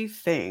 3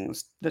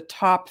 things, the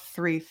top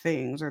 3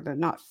 things, or the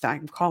not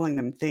I'm calling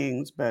them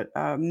things, but,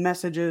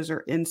 messages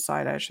or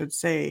insight, I should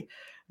say,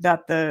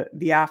 that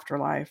the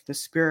afterlife, the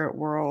spirit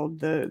world,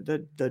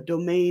 the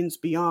domains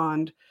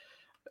beyond,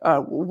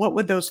 what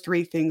would those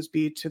three things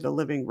be to the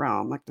living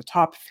realm? Like the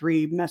top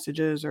three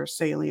messages or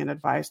salient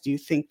advice do you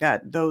think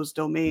that those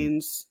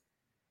domains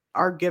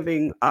are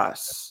giving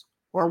us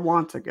or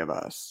want to give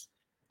us?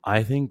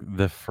 I think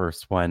the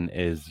first one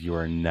is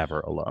you're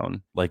never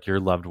alone. Like your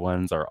loved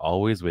ones are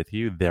always with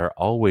you. They're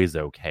always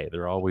okay.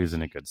 They're always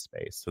in a good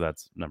space. So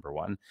that's number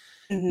one.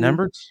 Hmm.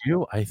 Number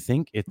two, I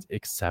think it's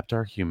accept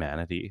our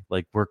humanity.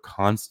 Like we're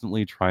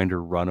constantly trying to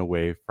run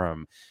away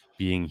from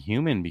being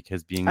human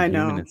because being I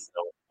human know. is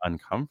so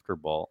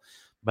uncomfortable.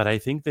 But I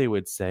think they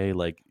would say,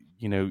 like,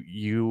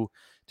 you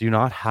do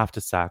not have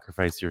to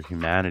sacrifice your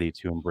humanity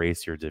to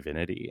embrace your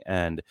divinity.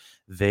 And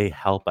they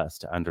help us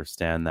to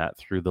understand that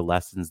through the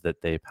lessons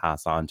that they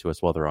pass on to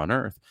us while they're on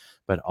earth,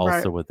 but Right.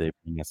 also what they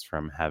bring us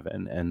from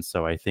heaven. And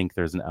so I think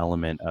there's an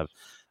element of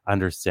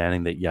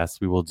understanding that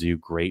yes, we will do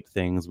great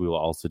things, we will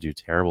also do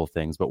terrible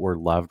things, but we're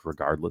loved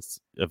regardless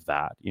of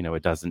that.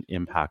 It doesn't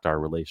impact our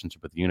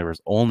relationship with the universe,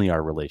 only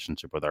our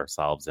relationship with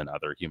ourselves and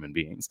other human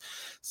beings.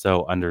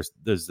 So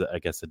there's, I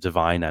guess, a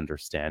divine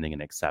understanding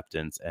and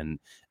acceptance and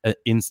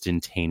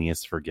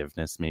instantaneous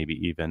forgiveness, maybe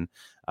even,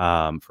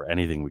 for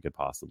anything we could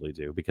possibly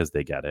do, because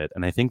they get it.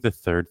 And I think the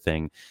third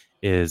thing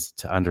is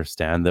to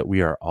understand that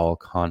we are all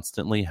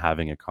constantly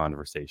having a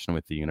conversation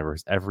with the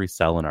universe. Every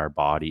cell in our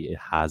body, it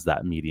has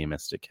that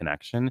mediumistic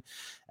connection.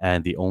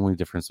 And the only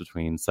difference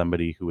between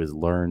somebody who has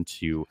learned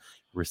to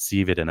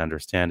receive it and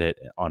understand it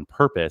on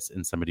purpose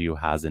and somebody who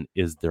hasn't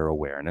is their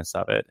awareness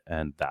of it.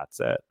 And that's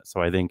it.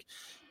 So I think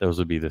those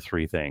would be the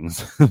three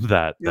things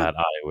that Yep.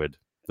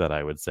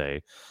 I would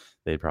say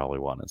they'd probably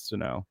want us to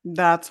know.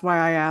 That's why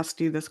I asked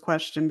you this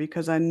question,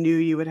 because I knew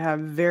you would have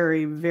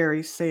very,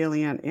 very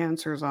salient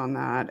answers on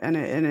that. And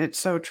it's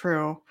so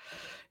true.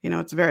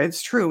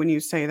 It's true when you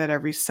say that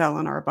every cell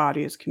in our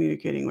body is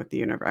communicating with the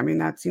universe. I mean,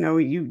 that's,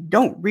 you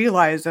don't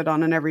realize it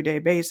on an everyday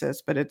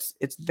basis, but it's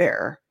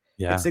there.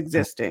 It's Yeah.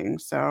 existing.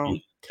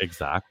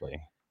 Exactly.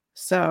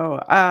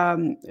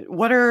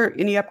 What are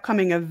any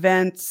upcoming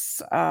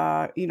events?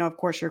 Of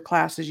course, your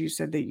classes, you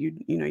said that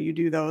you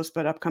do those,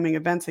 but upcoming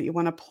events that you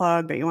want to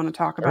plug, that you want to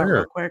talk about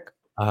real Sure. quick?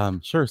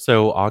 Sure.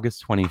 So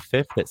August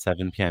 25th at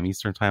 7 p.m.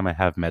 Eastern time, I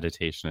have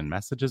meditation and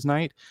messages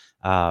night.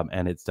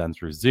 And it's done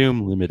through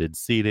Zoom, limited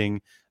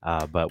seating,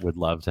 but would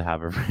love to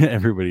have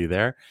everybody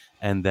there.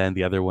 And then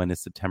the other one is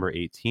September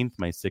 18th.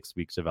 My 6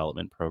 week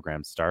development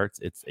program starts.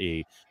 It's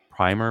a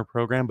primer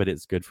program, but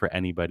it's good for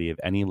anybody of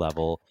any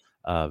level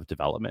of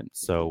development.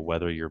 So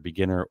whether you're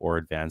beginner or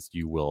advanced,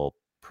 you will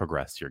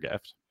progress your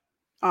gift.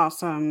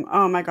 Awesome.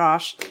 Oh my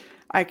gosh.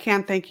 I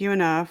can't thank you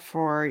enough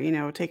for,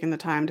 taking the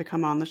time to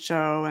come on the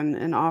show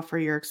and offer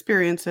your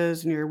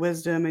experiences and your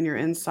wisdom and your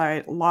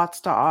insight. Lots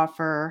to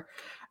offer.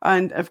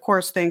 And of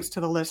course, thanks to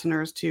the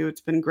listeners too.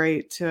 It's been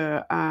great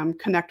to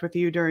connect with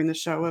you during the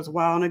show as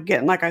well. And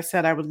again, like I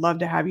said, I would love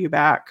to have you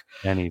back.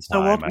 So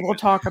we'll Anytime. we'll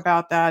talk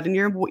about that. And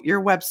your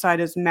website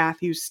is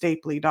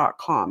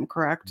matthewstapley.com,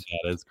 correct?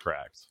 That is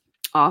correct.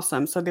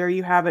 Awesome. So there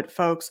you have it,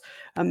 folks.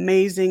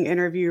 Amazing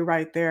interview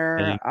right there.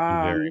 Thank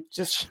you very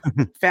Just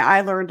much.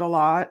 I learned a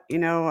lot,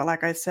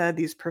 like I said,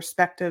 these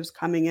perspectives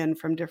coming in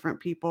from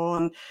different people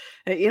and,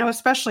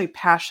 especially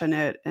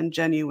passionate and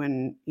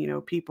genuine,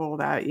 people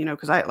that,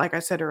 because like I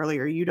said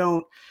earlier,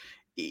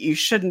 you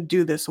shouldn't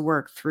do this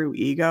work through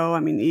ego. I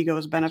mean, ego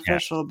is Yeah.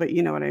 beneficial, but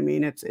you know what I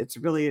mean? It's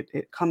really,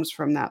 it comes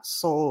from that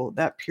soul,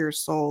 that pure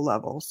soul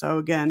level. So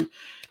again,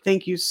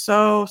 thank you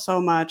so,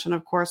 so much. And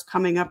of course,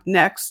 coming up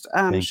next,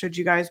 Thank should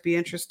you guys be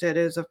interested,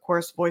 is of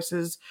course,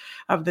 Voices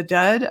of the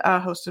Dead,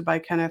 hosted by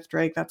Kenneth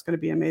Drake. That's going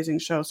to be an amazing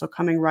show. So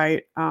coming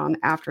right on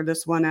after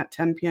this one at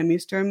 10 p.m.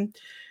 Eastern.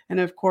 And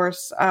of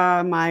course,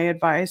 my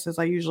advice, as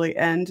I usually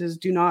end, is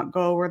do not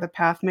go where the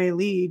path may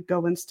lead.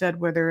 Go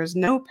instead where there is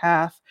no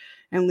path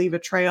and leave a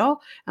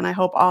trail. And I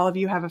hope all of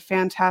you have a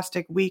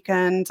fantastic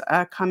weekend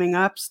coming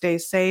up. Stay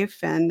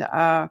safe, and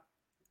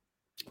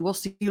we'll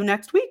see you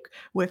next week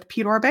with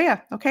Peter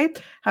Orbea. Okay.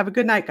 Have a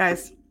good night,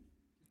 guys.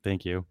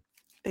 Thank you.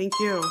 Thank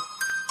you.